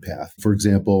expected path. For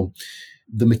example,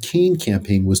 the McCain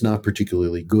campaign was not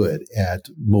particularly good at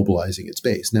mobilizing its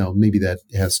base. Now, maybe that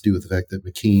has to do with the fact that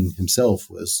McCain himself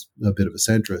was a bit of a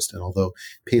centrist, and although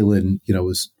Palin,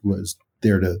 was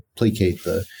there to placate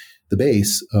the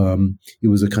base, it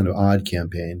was a kind of odd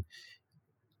campaign,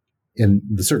 and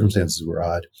the circumstances were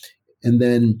odd. And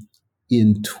then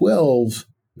in 12,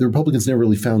 the Republicans never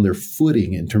really found their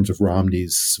footing in terms of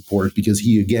Romney's support because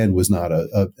he, again, was not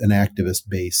an activist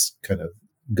base kind of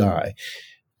guy.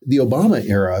 The Obama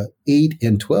era, 8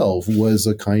 and 12, was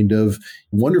a kind of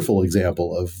wonderful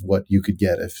example of what you could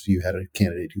get if you had a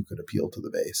candidate who could appeal to the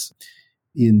base.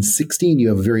 In 16, you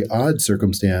have a very odd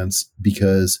circumstance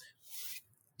because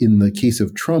in the case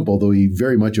of Trump, although he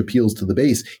very much appeals to the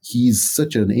base, he's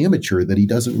such an amateur that he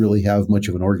doesn't really have much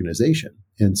of an organization.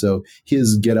 And so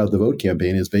his get out the vote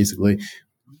campaign is basically,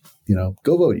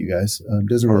 go vote, you guys.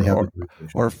 Doesn't really have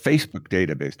or Facebook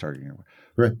database targeting.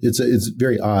 Right. It's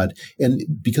very odd. And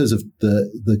because of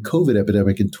the COVID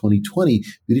epidemic in 2020,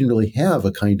 we didn't really have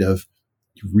a kind of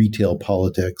retail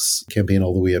politics campaign,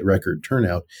 although we had record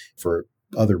turnout for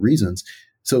other reasons.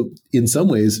 So in some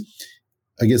ways,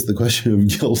 I guess the question of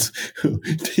guilt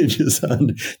hinges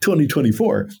on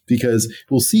 2024, because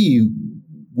we'll see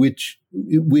which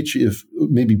if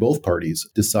maybe both parties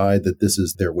decide that this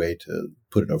is their way to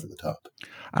put it over the top.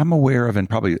 I'm aware of, and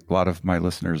probably a lot of my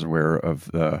listeners are aware of,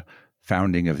 the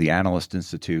founding of the Analyst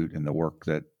Institute and the work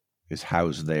that is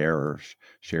housed there or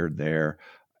shared there.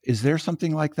 Is there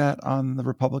something like that on the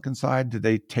Republican side? Do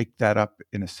they take that up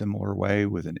in a similar way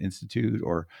with an institute,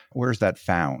 or where's that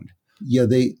found? Yeah,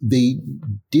 they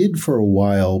did for a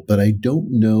while, but I don't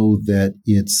know that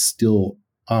it's still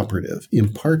operative,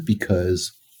 in part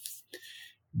because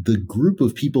the group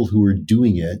of people who were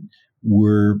doing it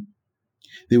were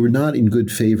not in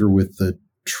good favor with the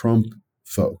Trump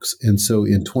folks. And so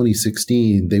in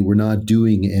 2016, they were not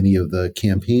doing any of the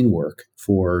campaign work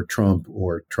for Trump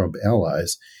or Trump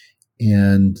allies.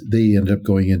 And they ended up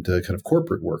going into kind of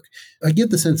corporate work. I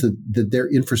get the sense that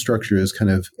their infrastructure is kind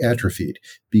of atrophied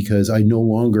because I no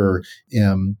longer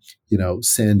am,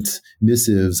 sent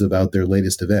missives about their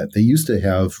latest event. They used to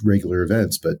have regular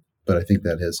events, but I think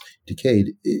that has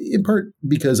decayed, in part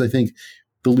because I think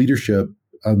the leadership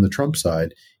on the Trump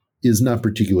side is not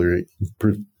particularly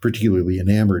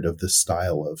enamored of this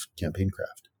style of campaign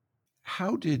craft.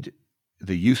 How did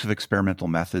the use of experimental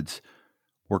methods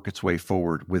work its way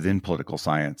forward within political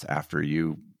science after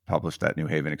you published that New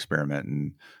Haven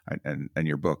experiment and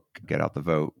your book, Get Out the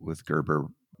Vote with Gerber?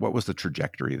 What was the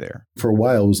trajectory there? For a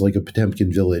while, it was like a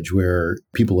Potemkin village where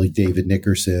people like David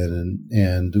Nickerson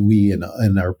and we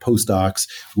and our postdocs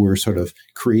were sort of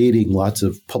creating lots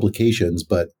of publications,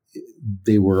 but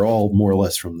they were all more or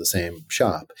less from the same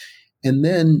shop. And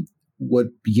then what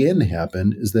began to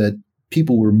happen is that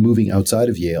people were moving outside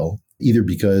of Yale, either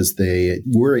because they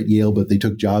were at Yale, but they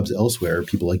took jobs elsewhere.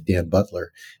 People like Dan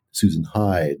Butler, Susan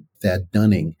Hyde, Thad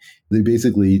Dunning. They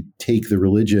basically take the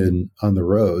religion on the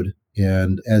road.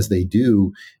 And as they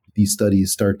do, these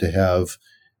studies start to have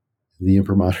the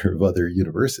imprimatur of other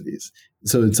universities.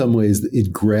 So in some ways,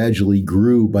 it gradually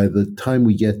grew. By the time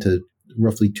we get to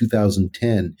roughly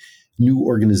 2010, new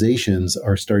organizations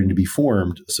are starting to be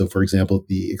formed. So, for example,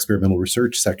 the experimental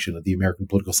research section of the American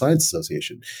Political Science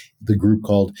Association, the group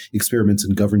called Experiments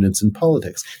in Governance and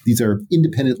Politics. These are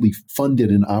independently funded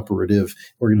and operative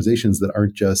organizations that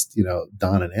aren't just,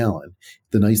 Don and Alan.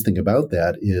 The nice thing about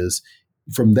that is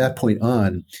from that point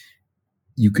on,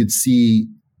 you could see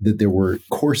that there were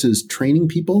courses training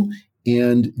people,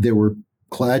 and there were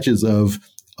classes of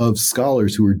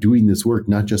scholars who were doing this work,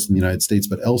 not just in the United States,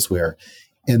 but elsewhere.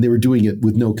 And they were doing it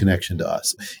with no connection to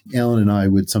us. Alan and I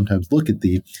would sometimes look at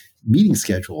the meeting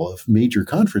schedule of major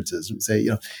conferences and say,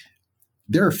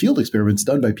 there are field experiments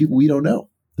done by people we don't know.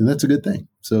 And that's a good thing.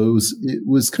 So it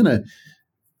was kind of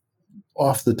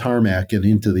off the tarmac and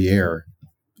into the air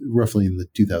roughly in the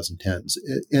 2010s.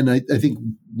 And I think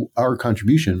our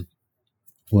contribution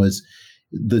was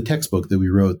the textbook that we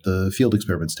wrote, the field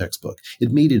experiments textbook.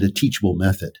 It made it a teachable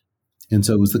method. And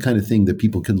so it was the kind of thing that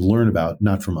people can learn about,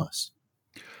 not from us.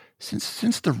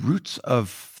 Since the roots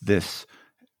of this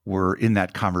were in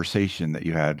that conversation that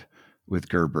you had with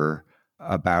Gerber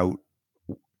about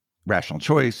rational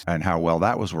choice and how well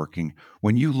that was working,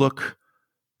 when you look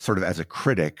sort of as a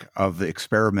critic of the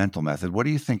experimental method, what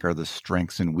do you think are the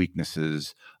strengths and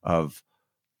weaknesses of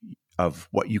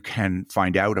what you can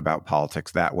find out about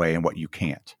politics that way and what you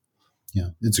can't? Yeah,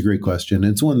 it's a great question.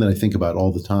 It's one that I think about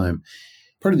all the time.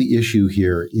 Part of the issue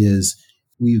here is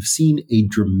we've seen a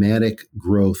dramatic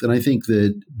growth, and I think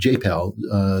that JPAL,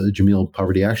 Jameel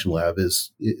Poverty Action Lab,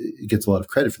 it gets a lot of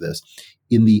credit for this,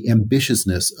 in the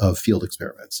ambitiousness of field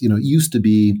experiments. It used to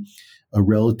be a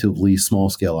relatively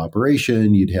small-scale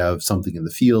operation. You'd have something in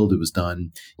the field. It was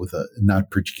done with a not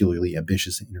particularly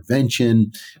ambitious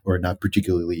intervention or a not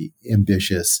particularly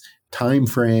ambitious time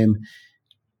frame.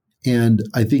 And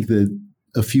I think that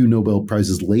a few Nobel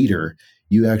Prizes later,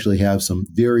 you actually have some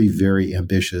very, very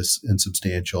ambitious and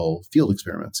substantial field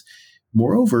experiments.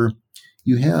 Moreover,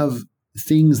 you have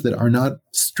things that are not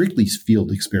strictly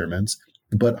field experiments,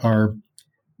 but are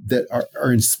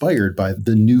inspired by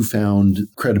the newfound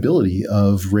credibility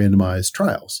of randomized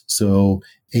trials. So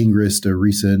Angrist, a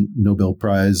recent Nobel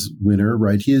Prize winner,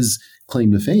 right, his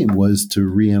claim to fame was to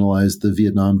reanalyze the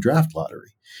Vietnam draft lottery.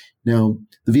 Now,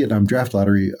 the Vietnam draft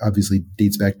lottery obviously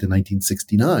dates back to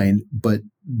 1969, but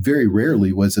very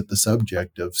rarely was it the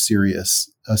subject of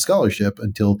serious scholarship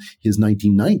until his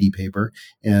 1990 paper.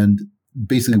 And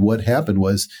basically what happened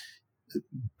was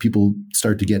people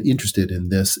start to get interested in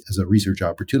this as a research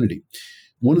opportunity.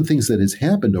 One of the things that has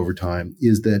happened over time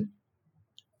is that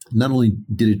not only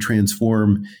did it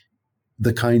transform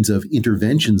the kinds of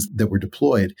interventions that were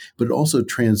deployed, but it also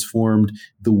transformed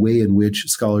the way in which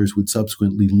scholars would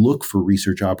subsequently look for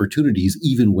research opportunities,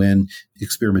 even when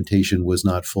experimentation was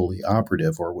not fully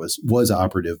operative or was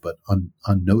operative but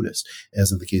unnoticed,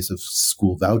 as in the case of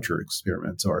school voucher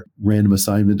experiments or random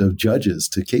assignment of judges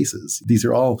to cases. These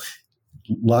are all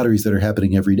lotteries that are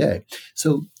happening every day.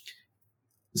 So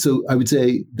I would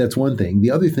say that's one thing.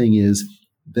 The other thing is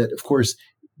that, of course,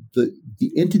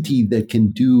 the entity that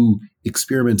can do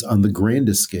experiments on the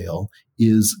grandest scale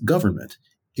is government.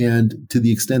 And to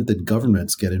the extent that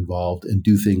governments get involved and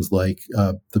do things like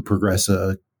the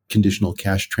Progressa conditional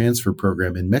cash transfer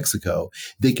program in Mexico,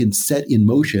 they can set in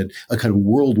motion a kind of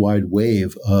worldwide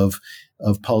wave of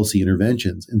policy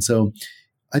interventions. And so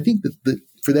I think that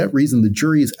for that reason, the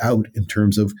jury is out in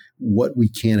terms of what we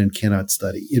can and cannot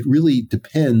study. It really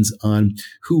depends on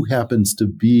who happens to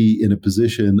be in a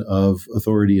position of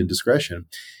authority and discretion.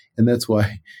 And that's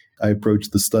why I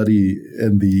approach the study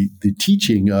and the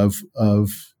teaching of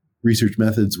research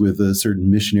methods with a certain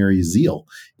missionary zeal.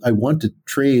 I want to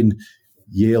train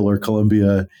Yale or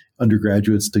Columbia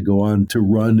undergraduates to go on to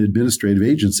run administrative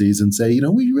agencies and say,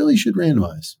 we really should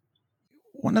randomize.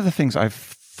 One of the things I've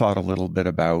thought a little bit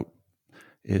about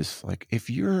is like, if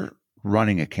you're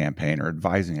running a campaign or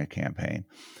advising a campaign,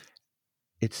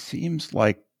 it seems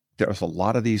like there's a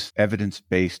lot of these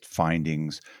evidence-based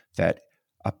findings that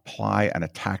apply on a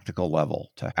tactical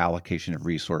level to allocation of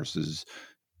resources.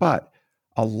 But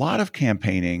a lot of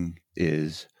campaigning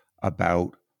is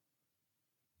about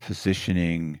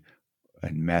positioning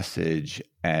and message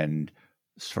and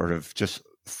sort of just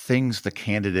things the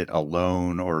candidate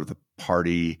alone or the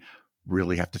party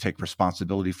really have to take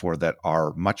responsibility for that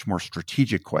are much more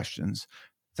strategic questions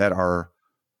that are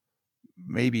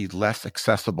maybe less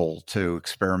accessible to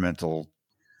experimental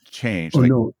change.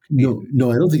 Oh,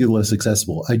 no, I don't think they're less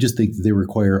accessible. I just think they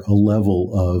require a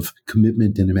level of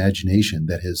commitment and imagination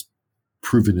that has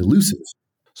proven elusive.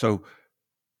 So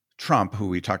Trump, who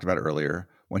we talked about earlier,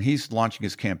 when he's launching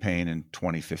his campaign in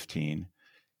 2015,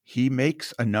 he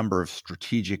makes a number of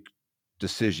strategic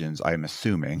decisions, I'm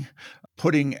assuming,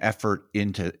 putting effort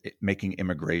into making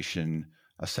immigration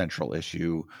a central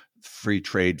issue, free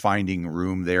trade, finding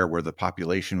room there where the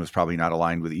population was probably not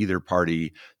aligned with either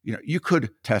party. You could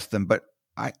test them, but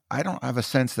I don't have a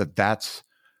sense that that's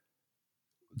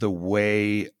the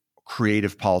way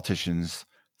creative politicians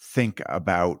think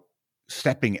about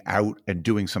stepping out and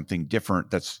doing something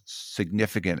different that's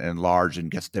significant and large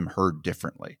and gets them heard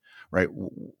differently, right?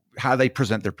 How they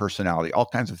present their personality, all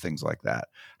kinds of things like that.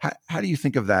 How do you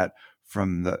think of that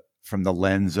from the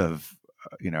lens of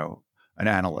an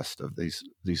analyst of these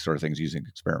sort of things using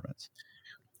experiments?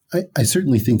 I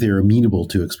certainly think they're amenable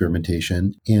to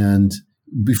experimentation. And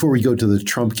before we go to the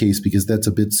Trump case, because that's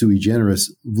a bit sui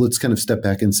generis, let's kind of step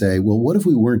back and say, well, what if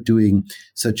we weren't doing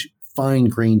such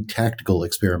fine-grained tactical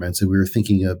experiments and we were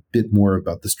thinking a bit more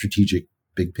about the strategic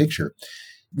big picture?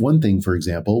 One thing, for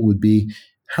example, would be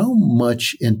how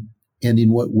much and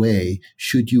in what way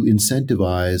should you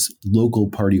incentivize local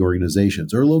party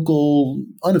organizations or local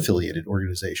unaffiliated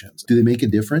organizations? Do they make a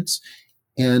difference?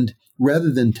 And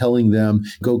rather than telling them,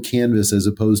 go canvass as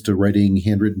opposed to writing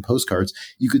handwritten postcards,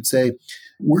 you could say,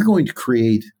 we're going to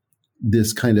create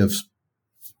this kind of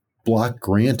block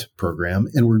grant program,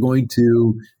 and we're going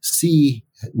to see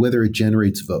whether it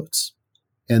generates votes.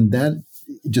 And that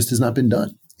just has not been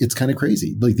done. It's kind of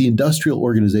crazy. Like the industrial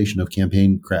organization of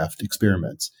campaign craft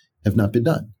experiments have not been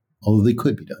done, although they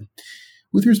could be done.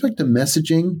 With respect to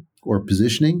messaging or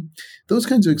positioning, those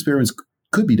kinds of experiments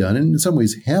could be done, and in some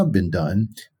ways have been done.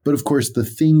 But of course, the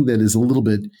thing that is a little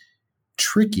bit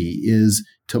tricky is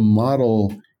to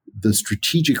model the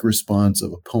strategic response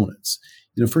of opponents.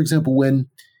 For example, when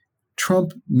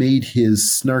Trump made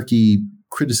his snarky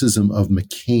criticism of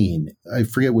McCain, I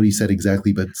forget what he said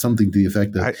exactly, but something to the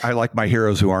effect of, I like my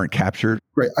heroes who aren't captured.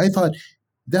 Right. I thought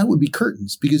that would be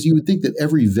curtains, because you would think that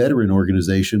every veteran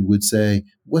organization would say,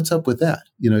 what's up with that?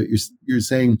 You're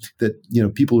saying that,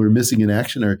 people who are missing in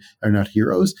action are not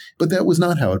heroes, but that was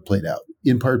not how it played out,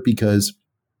 in part because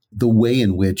the way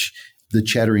in which the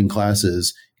chattering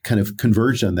classes kind of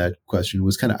converged on that question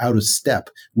was kind of out of step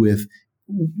with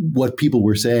what people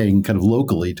were saying kind of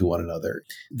locally to one another.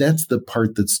 That's the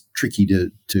part that's tricky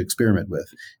to experiment with.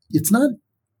 It's not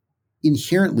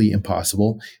inherently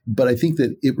impossible, but I think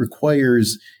that it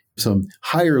requires some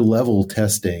higher level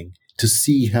testing to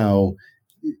see how,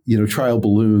 trial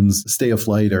balloons stay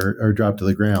afloat or drop to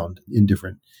the ground in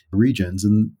different regions.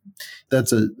 And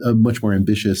that's a much more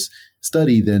ambitious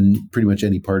study than pretty much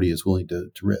any party is willing to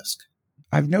risk.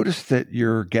 I've noticed that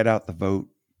your Get Out the Vote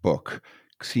book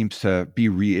seems to be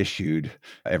reissued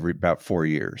every about 4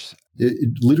 years.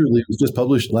 It literally was just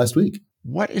published last week.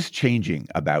 What is changing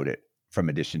about it from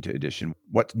edition to edition?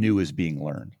 What new is being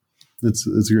learned? That's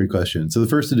a great question. So the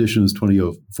first edition was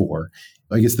 2004.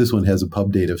 I guess this one has a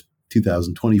pub date of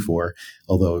 2024,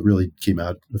 although it really came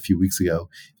out a few weeks ago.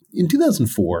 In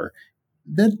 2004,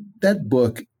 that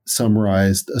book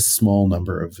summarized a small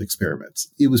number of experiments.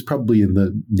 It was probably in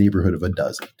the neighborhood of a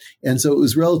dozen. And so it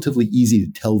was relatively easy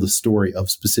to tell the story of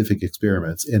specific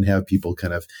experiments and have people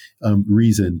kind of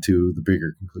reason to the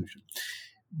bigger conclusion.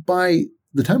 By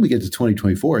the time we get to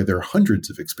 2024, there are hundreds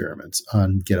of experiments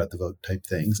on Get Out the Vote type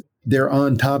things. They're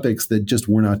on topics that just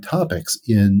were not topics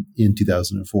in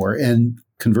 2004. And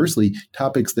conversely,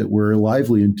 topics that were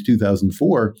lively in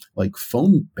 2004, like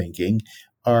phone banking,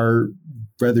 are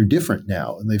rather different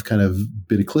now, and they've kind of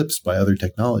been eclipsed by other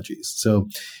technologies. So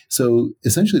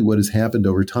essentially what has happened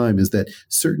over time is that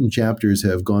certain chapters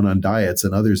have gone on diets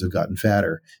and others have gotten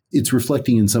fatter. It's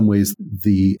reflecting in some ways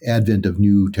the advent of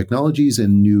new technologies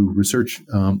and new research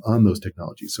on those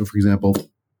technologies. So for example,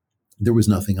 there was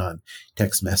nothing on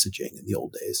text messaging in the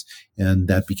old days, and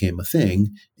that became a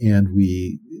thing, and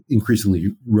we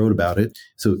increasingly wrote about it.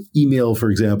 So email,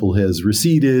 for example, has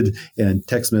receded, and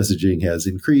text messaging has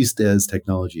increased as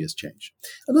technology has changed.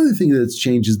 Another thing that's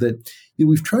changed is that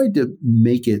we've tried to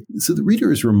make it so the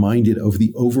reader is reminded of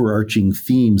the overarching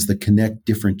themes that connect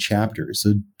different chapters.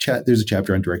 So there's a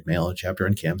chapter on direct mail, a chapter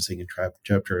on canvassing, a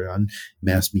chapter on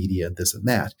mass media, and this and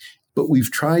that. But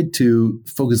we've tried to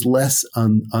focus less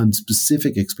on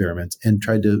specific experiments and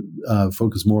tried to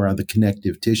focus more on the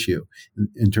connective tissue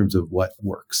in terms of what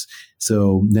works.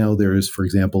 So now there's, for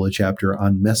example, a chapter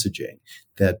on messaging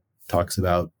that talks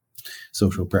about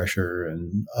social pressure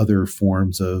and other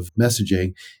forms of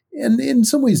messaging, and in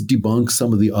some ways debunks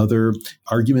some of the other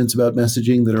arguments about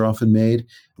messaging that are often made,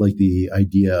 like the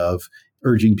idea of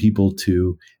urging people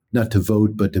to not to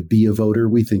vote, but to be a voter.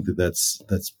 We think that that's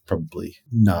probably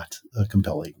not a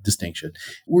compelling distinction.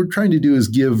 What we're trying to do is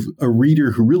give a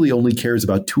reader who really only cares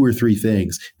about 2 or 3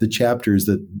 things the chapters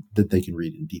that they can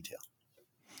read in detail.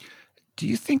 Do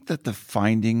you think that the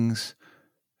findings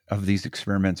of these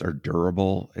experiments are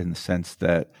durable in the sense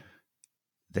that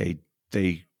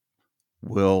they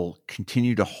will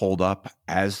continue to hold up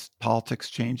as politics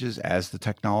changes, as the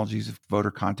technologies of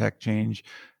voter contact change?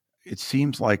 It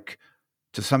seems like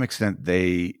to some extent,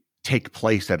 they take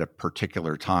place at a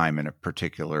particular time in a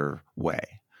particular way.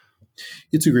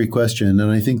 It's a great question. And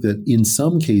I think that in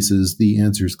some cases, the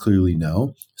answer is clearly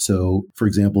no. So, for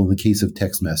example, in the case of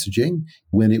text messaging,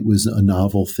 when it was a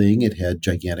novel thing, it had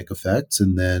gigantic effects.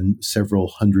 And then several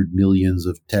hundred millions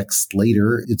of texts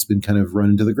later, it's been kind of run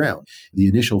into the ground. The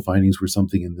initial findings were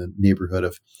something in the neighborhood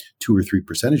of 2 or 3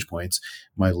 percentage points.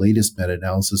 My latest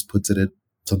meta-analysis puts it at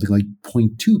something like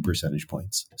 0.2 percentage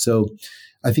points. So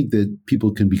I think that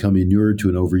people can become inured to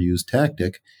an overused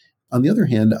tactic. On the other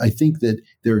hand, I think that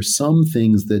there are some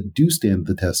things that do stand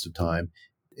the test of time,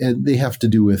 and they have to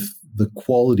do with the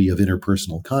quality of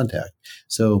interpersonal contact.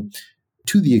 So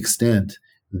to the extent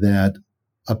that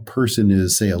a person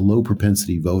is, say, a low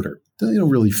propensity voter, they don't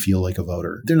really feel like a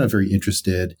voter. They're not very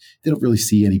interested. They don't really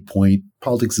see any point.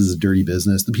 Politics is a dirty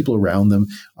business. The people around them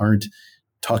aren't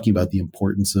talking about the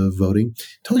importance of voting.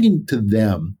 Talking to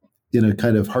them in a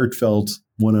kind of heartfelt,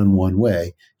 one-on-one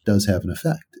way does have an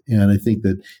effect. And I think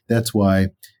that that's why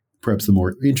perhaps the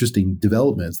more interesting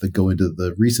developments that go into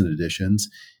the recent editions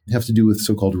have to do with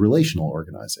so-called relational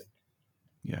organizing.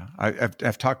 Yeah,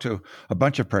 I've talked to a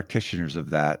bunch of practitioners of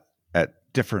that at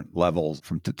different levels,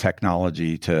 from the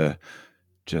technology to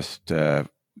just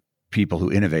people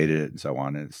who innovated it and so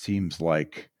on. And it seems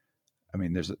like, I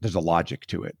mean, there's a logic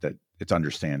to it that it's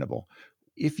understandable.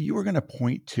 If you were going to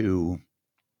point to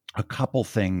a couple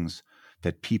things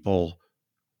that people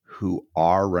who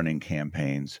are running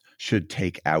campaigns should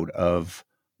take out of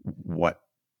what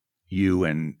you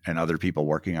and other people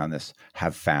working on this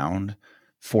have found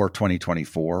for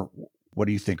 2024, what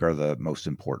do you think are the most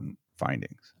important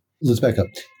findings? Let's back up.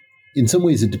 In some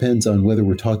ways, it depends on whether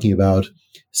we're talking about,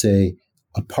 say,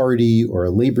 a party or a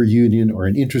labor union or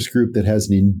an interest group that has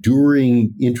an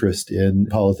enduring interest in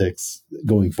politics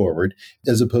going forward,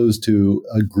 as opposed to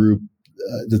a group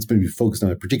that's going to be focused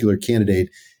on a particular candidate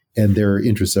and their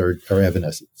interests are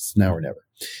evanescent. It's now or never.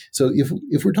 So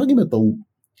if we're talking about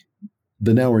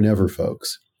the now or never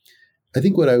folks, I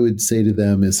think what I would say to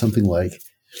them is something like,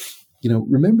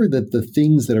 remember that the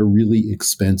things that are really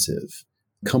expensive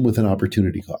come with an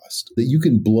opportunity cost, that you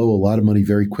can blow a lot of money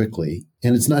very quickly,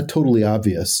 and it's not totally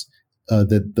obvious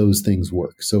that those things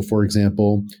work. So, for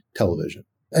example, television.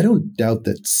 I don't doubt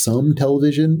that some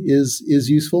television is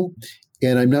useful,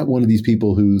 and I'm not one of these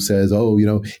people who says,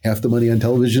 half the money on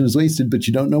television is wasted, but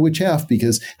you don't know which half,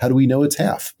 because how do we know it's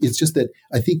half? It's just that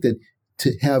I think that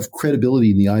to have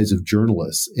credibility in the eyes of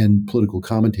journalists and political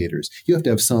commentators, you have to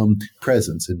have some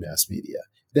presence in mass media.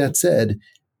 That said,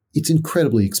 it's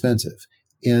incredibly expensive.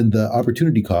 And the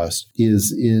opportunity cost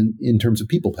is in terms of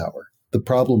people power. The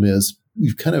problem is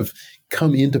we've kind of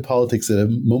come into politics at a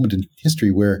moment in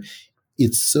history where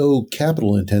it's so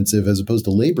capital intensive as opposed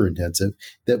to labor intensive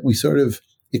that we sort of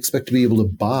expect to be able to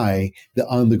buy the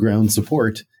on the ground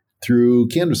support through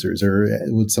canvassers, or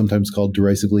what's sometimes called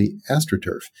derisively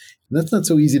AstroTurf. And that's not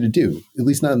so easy to do, at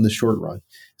least not in the short run.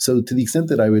 So to the extent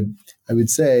that I would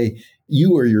say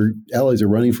you or your allies are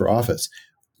running for office,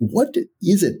 what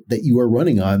is it that you are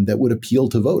running on that would appeal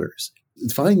to voters?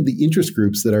 Find the interest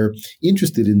groups that are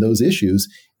interested in those issues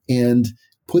and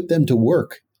put them to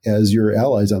work as your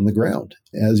allies on the ground,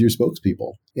 as your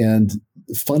spokespeople. And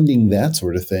funding that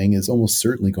sort of thing is almost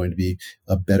certainly going to be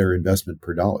a better investment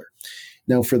per dollar.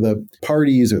 Now, for the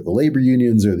parties or the labor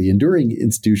unions or the enduring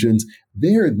institutions,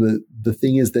 the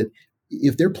thing is that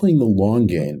if they're playing the long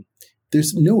game,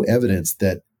 there's no evidence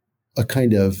that a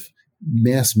kind of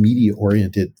mass media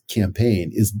oriented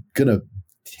campaign is going to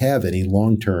have any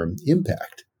long-term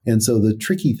impact. And so the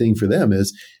tricky thing for them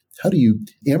is, how do you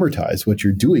amortize what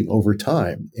you're doing over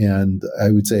time? And I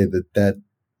would say that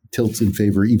tilts in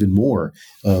favor even more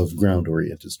of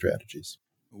ground-oriented strategies.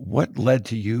 What led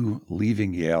to you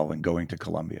leaving Yale and going to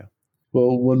Columbia?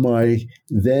 Well, when my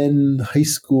then high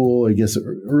school, I guess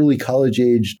early college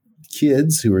age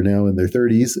kids who are now in their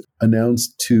 30s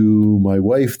announced to my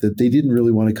wife that they didn't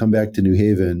really want to come back to New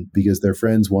Haven because their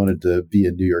friends wanted to be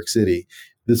in New York City.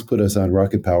 This put us on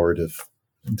rocket power to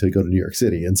go to New York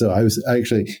City. And so I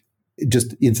actually,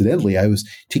 just incidentally, I was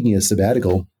taking a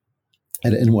sabbatical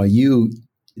at NYU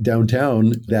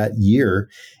downtown that year,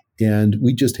 and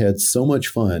we just had so much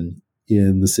fun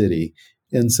in the city.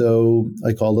 And so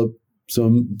I called up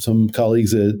some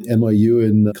colleagues at NYU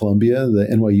and Columbia. The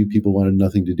NYU people wanted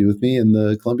nothing to do with me, and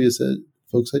the Columbia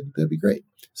folks said, that'd be great.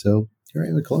 So here I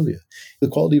am at Columbia. The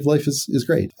quality of life is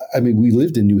great. I mean, we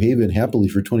lived in New Haven happily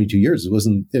for 22 years. It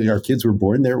wasn't, our kids were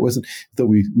born there. It wasn't that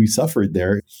we suffered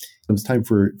there. It was time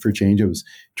for change. I was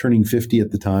turning 50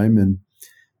 at the time, and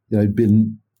I'd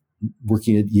been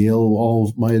working at Yale all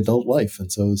of my adult life. And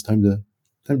so it was time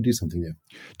to do something new.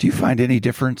 Do you find any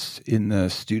difference in the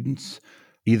students,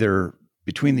 either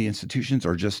between the institutions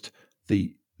or just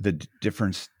the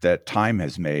difference that time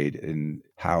has made in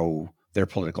how their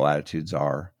political attitudes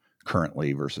are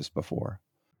currently versus before?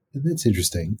 That's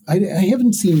interesting. I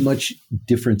haven't seen much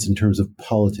difference in terms of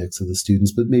politics of the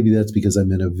students, but maybe that's because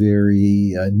I'm in a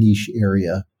very niche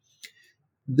area.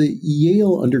 The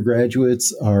Yale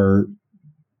undergraduates are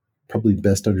probably the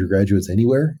best undergraduates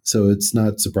anywhere, so it's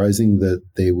not surprising that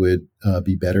they would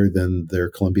be better than their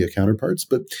Columbia counterparts.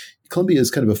 But Columbia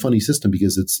is kind of a funny system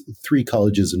because it's three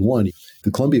colleges in one.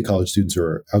 The Columbia College students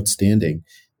are outstanding.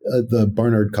 The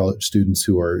Barnard College students,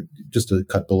 who are just a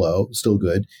cut below, still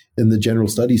good. And the general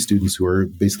studies students, who are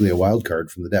basically a wild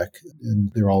card from the deck,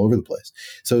 and they're all over the place.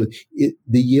 So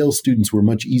the Yale students were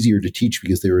much easier to teach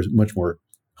because there was much more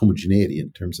homogeneity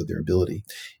in terms of their ability.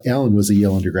 Alan was a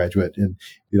Yale undergraduate, and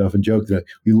we'd often joke that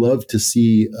we love to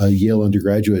see a Yale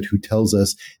undergraduate who tells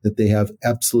us that they have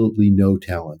absolutely no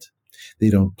talent. They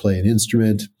don't play an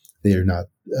instrument. They are not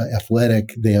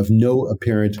athletic. They have no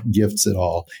apparent gifts at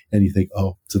all. And you think,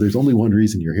 oh, so there's only one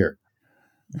reason you're here.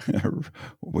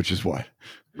 Which is what?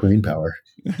 Brain power.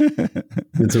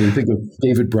 And so we think of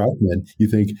David Brockman. You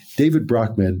think, David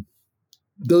Brockman,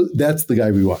 that's the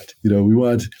guy we want. We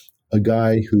want a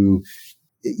guy who,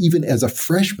 even as a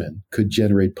freshman, could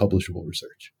generate publishable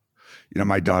research.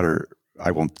 My daughter,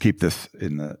 I won't keep this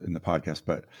in the podcast,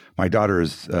 but my daughter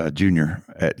is a junior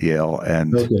at Yale,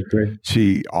 and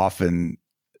she often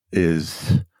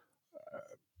is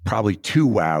probably too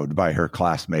wowed by her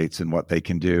classmates and what they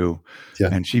can do. Yeah.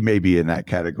 And she may be in that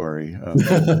category.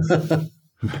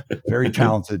 very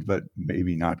talented, but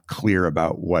maybe not clear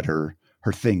about what her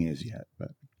thing is yet. But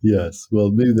yes,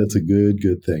 well, maybe that's a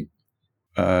good thing.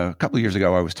 A couple of years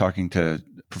ago, I was talking to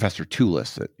Professor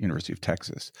Toulis at University of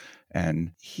Texas,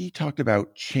 and he talked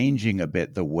about changing a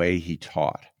bit the way he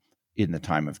taught in the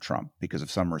time of Trump because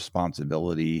of some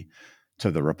responsibility to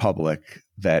the Republic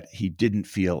that he didn't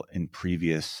feel in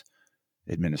previous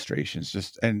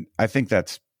administrations. And I think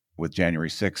that's with January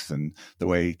 6th and the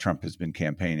way Trump has been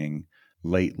campaigning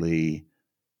lately,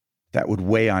 that would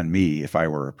weigh on me if I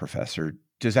were a professor.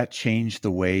 Does that change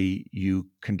the way you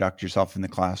conduct yourself in the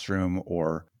classroom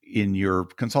or in your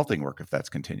consulting work if that's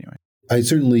continuing? I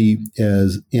certainly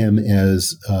am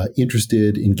as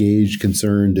interested, engaged,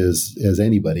 concerned as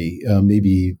anybody,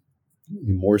 maybe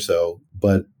more so,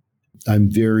 but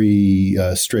I'm very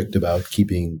strict about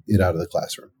keeping it out of the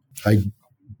classroom. I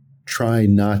try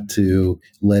not to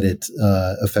let it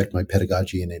affect my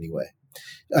pedagogy in any way.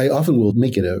 I often will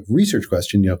make it a research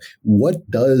question,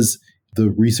 what does the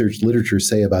research literature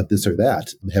say about this or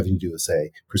that, having to do with,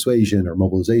 say, persuasion or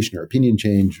mobilization or opinion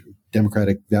change,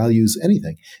 democratic values,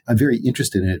 anything. I'm very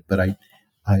interested in it, but I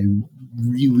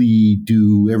really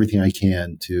do everything I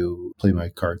can to play my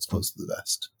cards close to the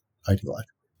vest, ideologically.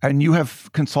 And you have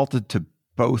consulted to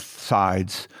both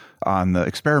sides on the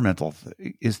experimental.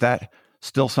 Is that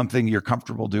still something you're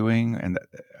comfortable doing, and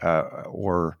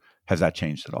or has that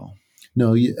changed at all?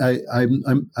 No,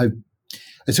 I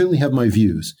certainly have my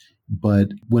views, but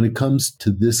when it comes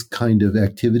to this kind of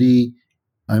activity,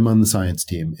 I'm on the science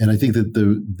team, and I think that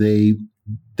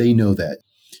they know that.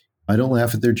 I don't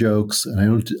laugh at their jokes, and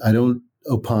I don't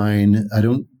opine. I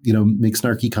don't make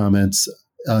snarky comments.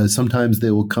 Sometimes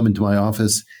they will come into my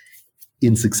office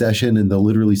in succession, and they'll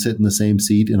literally sit in the same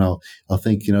seat, and I'll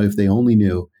think, if they only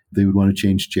knew, they would want to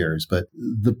change chairs. But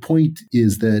the point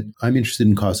is that I'm interested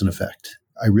in cause and effect.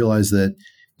 I realize that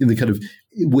in the kind of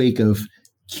wake of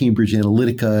Cambridge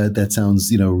Analytica, that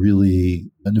sounds,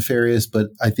 really nefarious, but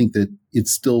I think that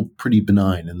it's still pretty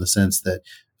benign in the sense that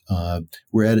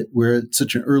we're at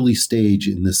such an early stage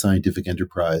in this scientific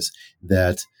enterprise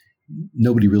that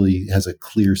nobody really has a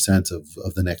clear sense of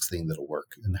the next thing that'll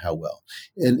work and how well.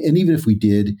 And even if we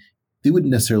did, they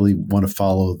wouldn't necessarily want to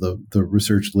follow the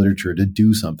research literature to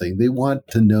do something. They want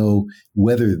to know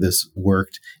whether this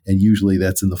worked, and usually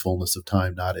that's in the fullness of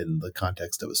time, not in the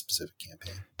context of a specific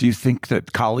campaign. Do you think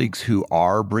that colleagues who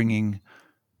are bringing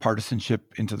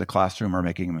partisanship into the classroom are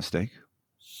making a mistake?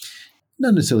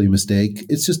 Not necessarily a mistake.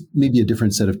 It's just maybe a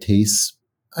different set of tastes.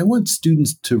 I want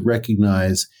students to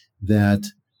recognize that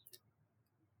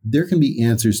there can be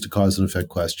answers to cause and effect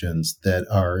questions that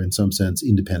are, in some sense,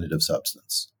 independent of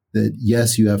substance. That,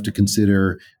 yes, you have to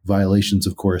consider violations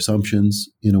of core assumptions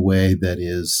in a way that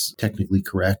is technically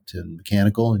correct and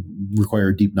mechanical and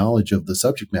require deep knowledge of the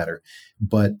subject matter.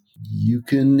 But you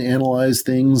can analyze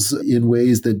things in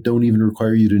ways that don't even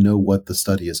require you to know what the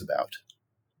study is about.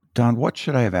 Don, what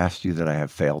should I have asked you that I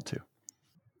have failed to?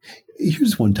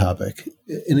 Here's one topic.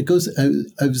 And it goes,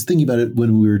 I was thinking about it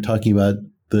when we were talking about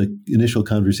the initial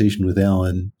conversation with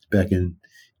Alan back in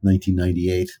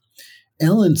 1998.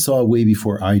 Alan saw way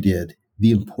before I did the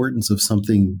importance of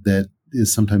something that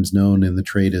is sometimes known in the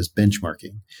trade as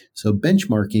benchmarking. So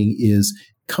benchmarking is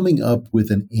coming up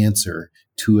with an answer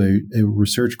to a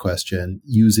research question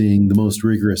using the most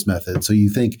rigorous method. So you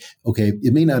think, okay,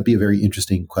 it may not be a very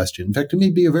interesting question. In fact, it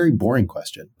may be a very boring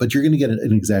question, but you're going to get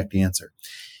an exact answer.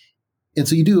 And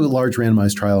so you do a large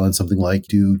randomized trial on something like,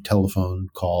 do telephone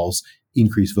calls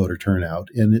increase voter turnout?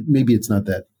 And maybe it's not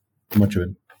that much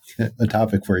of a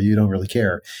topic for you. You don't really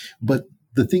care. But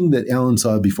the thing that Alan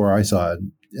saw before I saw it,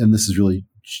 and this has really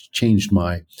changed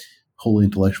my whole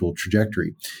intellectual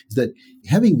trajectory, is that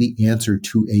having the answer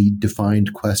to a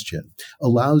defined question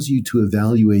allows you to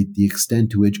evaluate the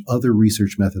extent to which other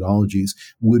research methodologies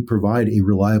would provide a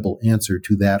reliable answer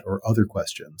to that or other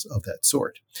questions of that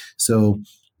sort. So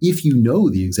if you know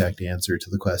the exact answer to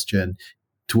the question,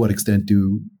 to what extent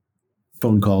do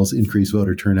phone calls increase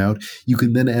voter turnout, you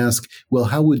can then ask, well,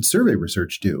 how would survey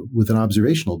research do with an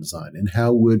observational design? And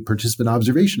how would participant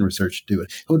observation research do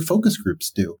it? How would focus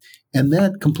groups do? And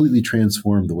that completely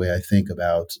transformed the way I think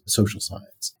about social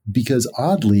science. Because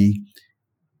oddly,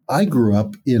 I grew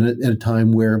up in a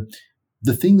time where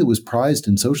the thing that was prized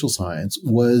in social science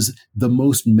was the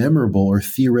most memorable or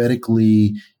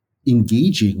theoretically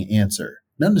engaging answer.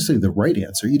 Not necessarily the right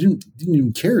answer. You didn't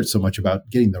even care so much about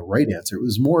getting the right answer. It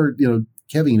was more,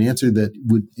 having an answer that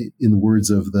would, in the words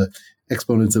of the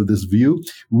exponents of this view,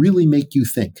 really make you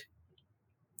think.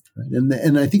 Right?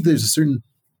 And I think there's a certain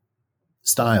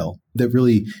style that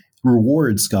really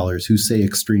rewards scholars who say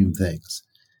extreme things.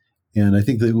 And I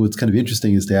think that what's kind of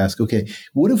interesting is to ask, okay,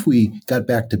 what if we got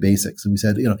back to basics and we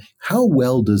said, how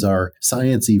well does our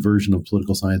science-y version of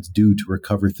political science do to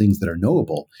recover things that are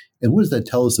knowable? And what does that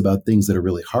tell us about things that are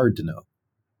really hard to know?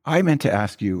 I meant to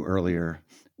ask you earlier,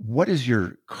 what is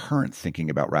your current thinking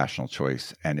about rational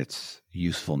choice and its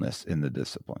usefulness in the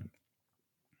discipline?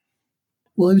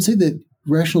 Well, I would say that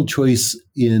rational choice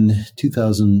in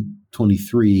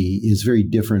 2023 is very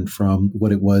different from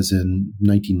what it was in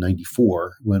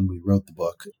 1994 when we wrote the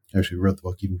book. Actually, we wrote the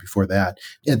book even before that.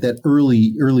 At that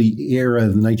early era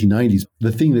of the 1990s,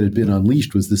 the thing that had been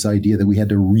unleashed was this idea that we had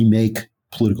to remake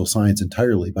political science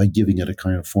entirely by giving it a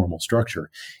kind of formal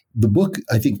structure. The book,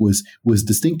 I think, was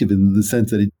distinctive in the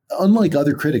sense that unlike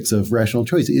other critics of rational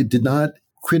choice, it did not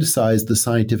criticize the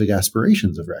scientific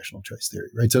aspirations of rational choice theory,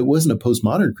 right? So it wasn't a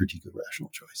postmodern critique of rational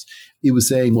choice. It was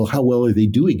saying, well, how well are they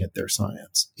doing at their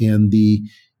science? And the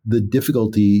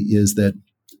difficulty is that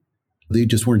they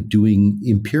just weren't doing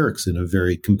empirics in a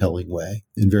very compelling way.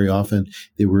 And very often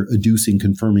they were adducing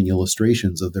confirming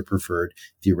illustrations of their preferred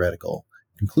theoretical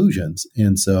conclusions.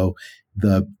 And so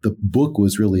the book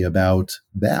was really about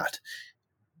that.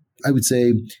 I would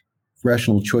say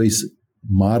rational choice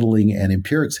modeling and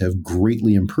empirics have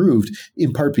greatly improved,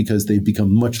 in part because they've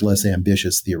become much less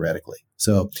ambitious theoretically.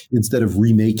 So instead of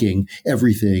remaking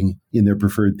everything in their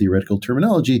preferred theoretical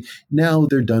terminology, now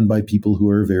they're done by people who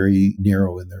are very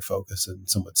narrow in their focus and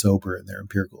somewhat sober in their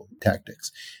empirical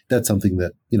tactics. That's something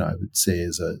that, I would say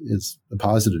is a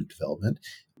positive development.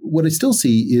 What I still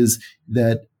see is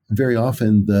that very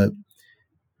often the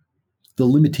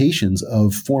limitations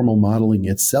of formal modeling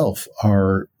itself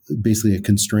are basically a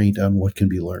constraint on what can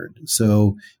be learned.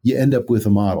 So you end up with a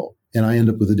model, and I end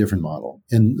up with a different model,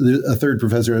 and a third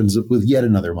professor ends up with yet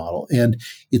another model. And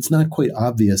it's not quite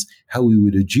obvious how we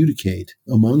would adjudicate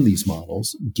among these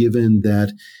models, given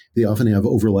that they often have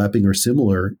overlapping or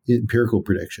similar empirical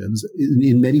predictions.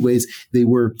 In many ways, they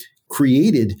were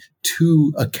created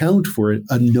to account for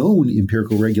a known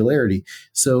empirical regularity.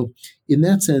 So in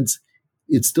that sense,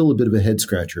 it's still a bit of a head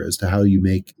scratcher as to how you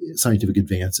make scientific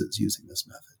advances using this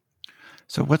method.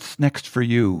 So what's next for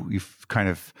you? You've kind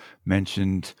of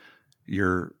mentioned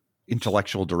your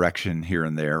intellectual direction here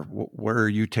and there. Where are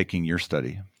you taking your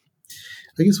study?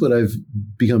 I guess what I've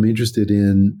become interested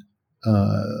in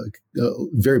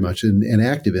very much and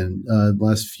active in the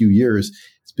last few years,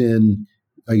 it's been,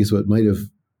 I guess, what might have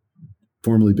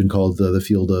formerly been called the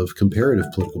field of comparative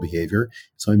political behavior.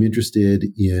 So I'm interested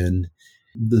in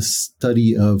the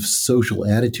study of social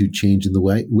attitude change in the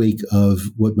wake of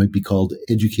what might be called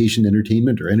education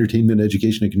entertainment or entertainment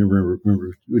education. I can never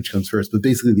remember which comes first, but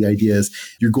basically the idea is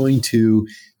you're going to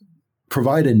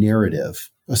provide a narrative,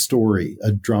 a story,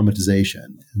 a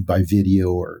dramatization by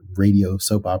video or radio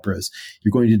soap operas.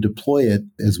 You're going to deploy it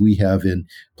as we have in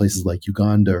places like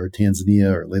Uganda or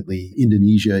Tanzania or lately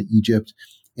Indonesia, Egypt,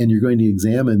 and you're going to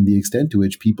examine the extent to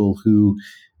which people who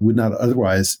would not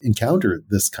otherwise encounter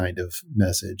this kind of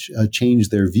message change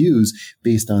their views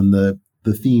based on the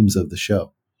themes of the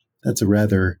show. That's a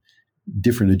rather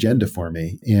different agenda for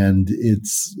me. And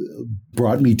it's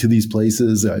brought me to these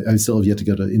places. I still have yet to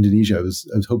go to Indonesia. I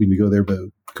was hoping to go there, but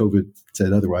COVID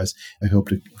said otherwise. I hope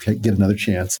to get another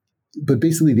chance. But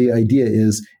basically the idea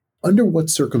is, under what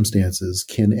circumstances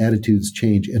can attitudes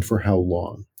change and for how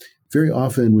long? Very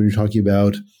often when you're talking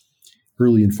about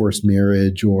early enforced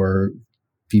marriage or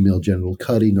female genital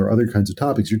cutting or other kinds of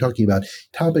topics, you're talking about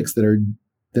topics that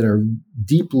are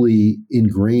deeply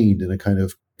ingrained in a kind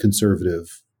of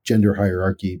conservative gender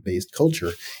hierarchy-based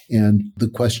culture. And the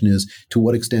question is, to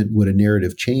what extent would a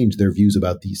narrative change their views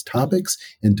about these topics?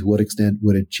 And to what extent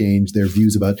would it change their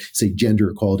views about, say, gender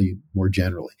equality more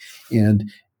generally? And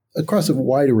across a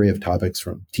wide array of topics,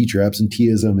 from teacher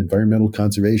absenteeism, environmental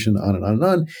conservation, on and on and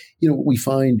on, what we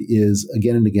find is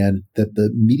again and again that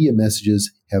the media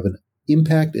messages have an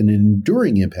impact and an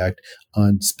enduring impact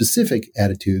on specific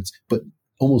attitudes, but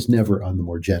almost never on the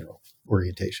more general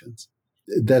orientations.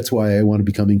 That's why I want to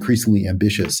become increasingly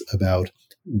ambitious about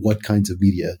what kinds of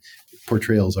media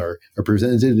portrayals are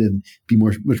presented and be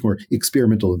much more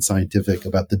experimental and scientific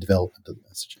about the development of the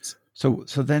messages. So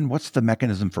then what's the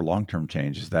mechanism for long-term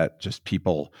change? Is that just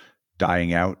people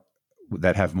dying out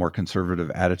that have more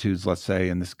conservative attitudes, let's say,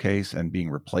 in this case, and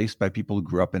being replaced by people who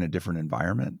grew up in a different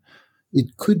environment?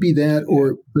 It could be that,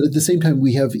 but at the same time,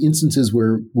 we have instances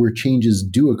where changes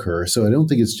do occur. So I don't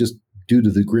think it's just due to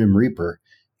the Grim Reaper.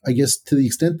 I guess to the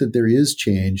extent that there is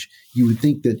change, you would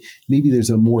think that maybe there's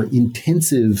a more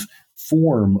intensive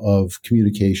form of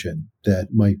communication that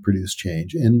might produce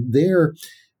change. And their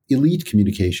elite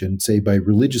communication, say by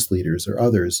religious leaders or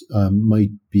others, might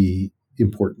be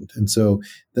important. And so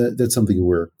that's something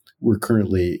we're we're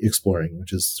currently exploring,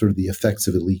 which is sort of the effects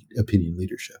of elite opinion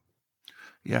leadership.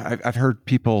 Yeah, I've heard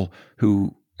people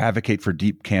who advocate for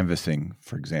deep canvassing,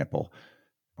 for example,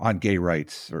 on gay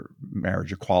rights or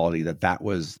marriage equality, that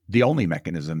was the only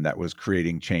mechanism that was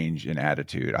creating change in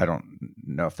attitude. I don't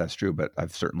know if that's true, but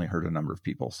I've certainly heard a number of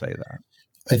people say that.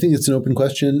 I think it's an open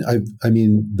question. I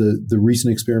mean, the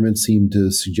recent experiments seem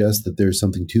to suggest that there's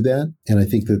something to that. And I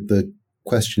think that the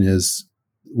question is,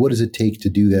 what does it take to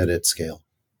do that at scale?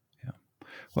 Yeah.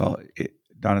 Well,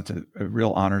 Don, it's a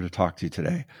real honor to talk to you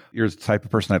today. You're the type of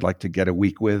person I'd like to get a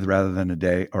week with rather than a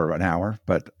day or an hour,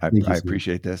 but I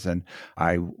appreciate this. And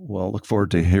I will look forward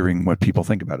to hearing what people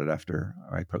think about it after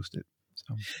I post it.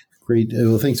 So. Great.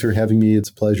 Well, thanks for having me. It's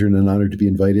a pleasure and an honor to be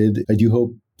invited. I do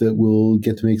hope that we'll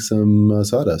get to make some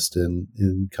sawdust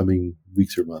in coming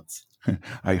weeks or months.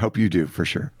 I hope you do, for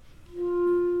sure.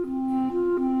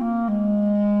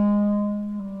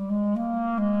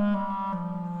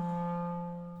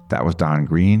 That was Don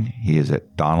Green. He is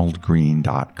at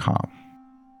donaldgreen.com.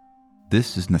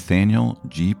 This is Nathaniel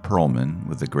G. Perlman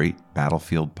with the Great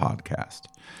Battlefield Podcast.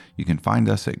 You can find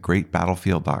us at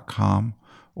greatbattlefield.com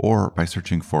or by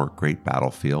searching for Great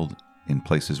Battlefield in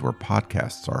places where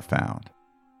podcasts are found.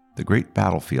 The Great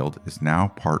Battlefield is now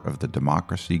part of the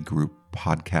Democracy Group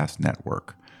podcast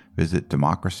network. Visit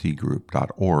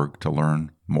democracygroup.org to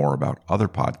learn more about other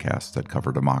podcasts that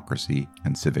cover democracy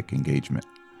and civic engagement.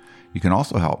 You can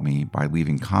also help me by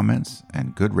leaving comments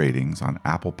and good ratings on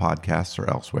Apple Podcasts or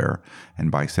elsewhere, and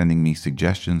by sending me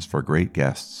suggestions for great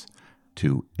guests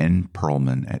to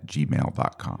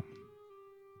nperlman@gmail.com.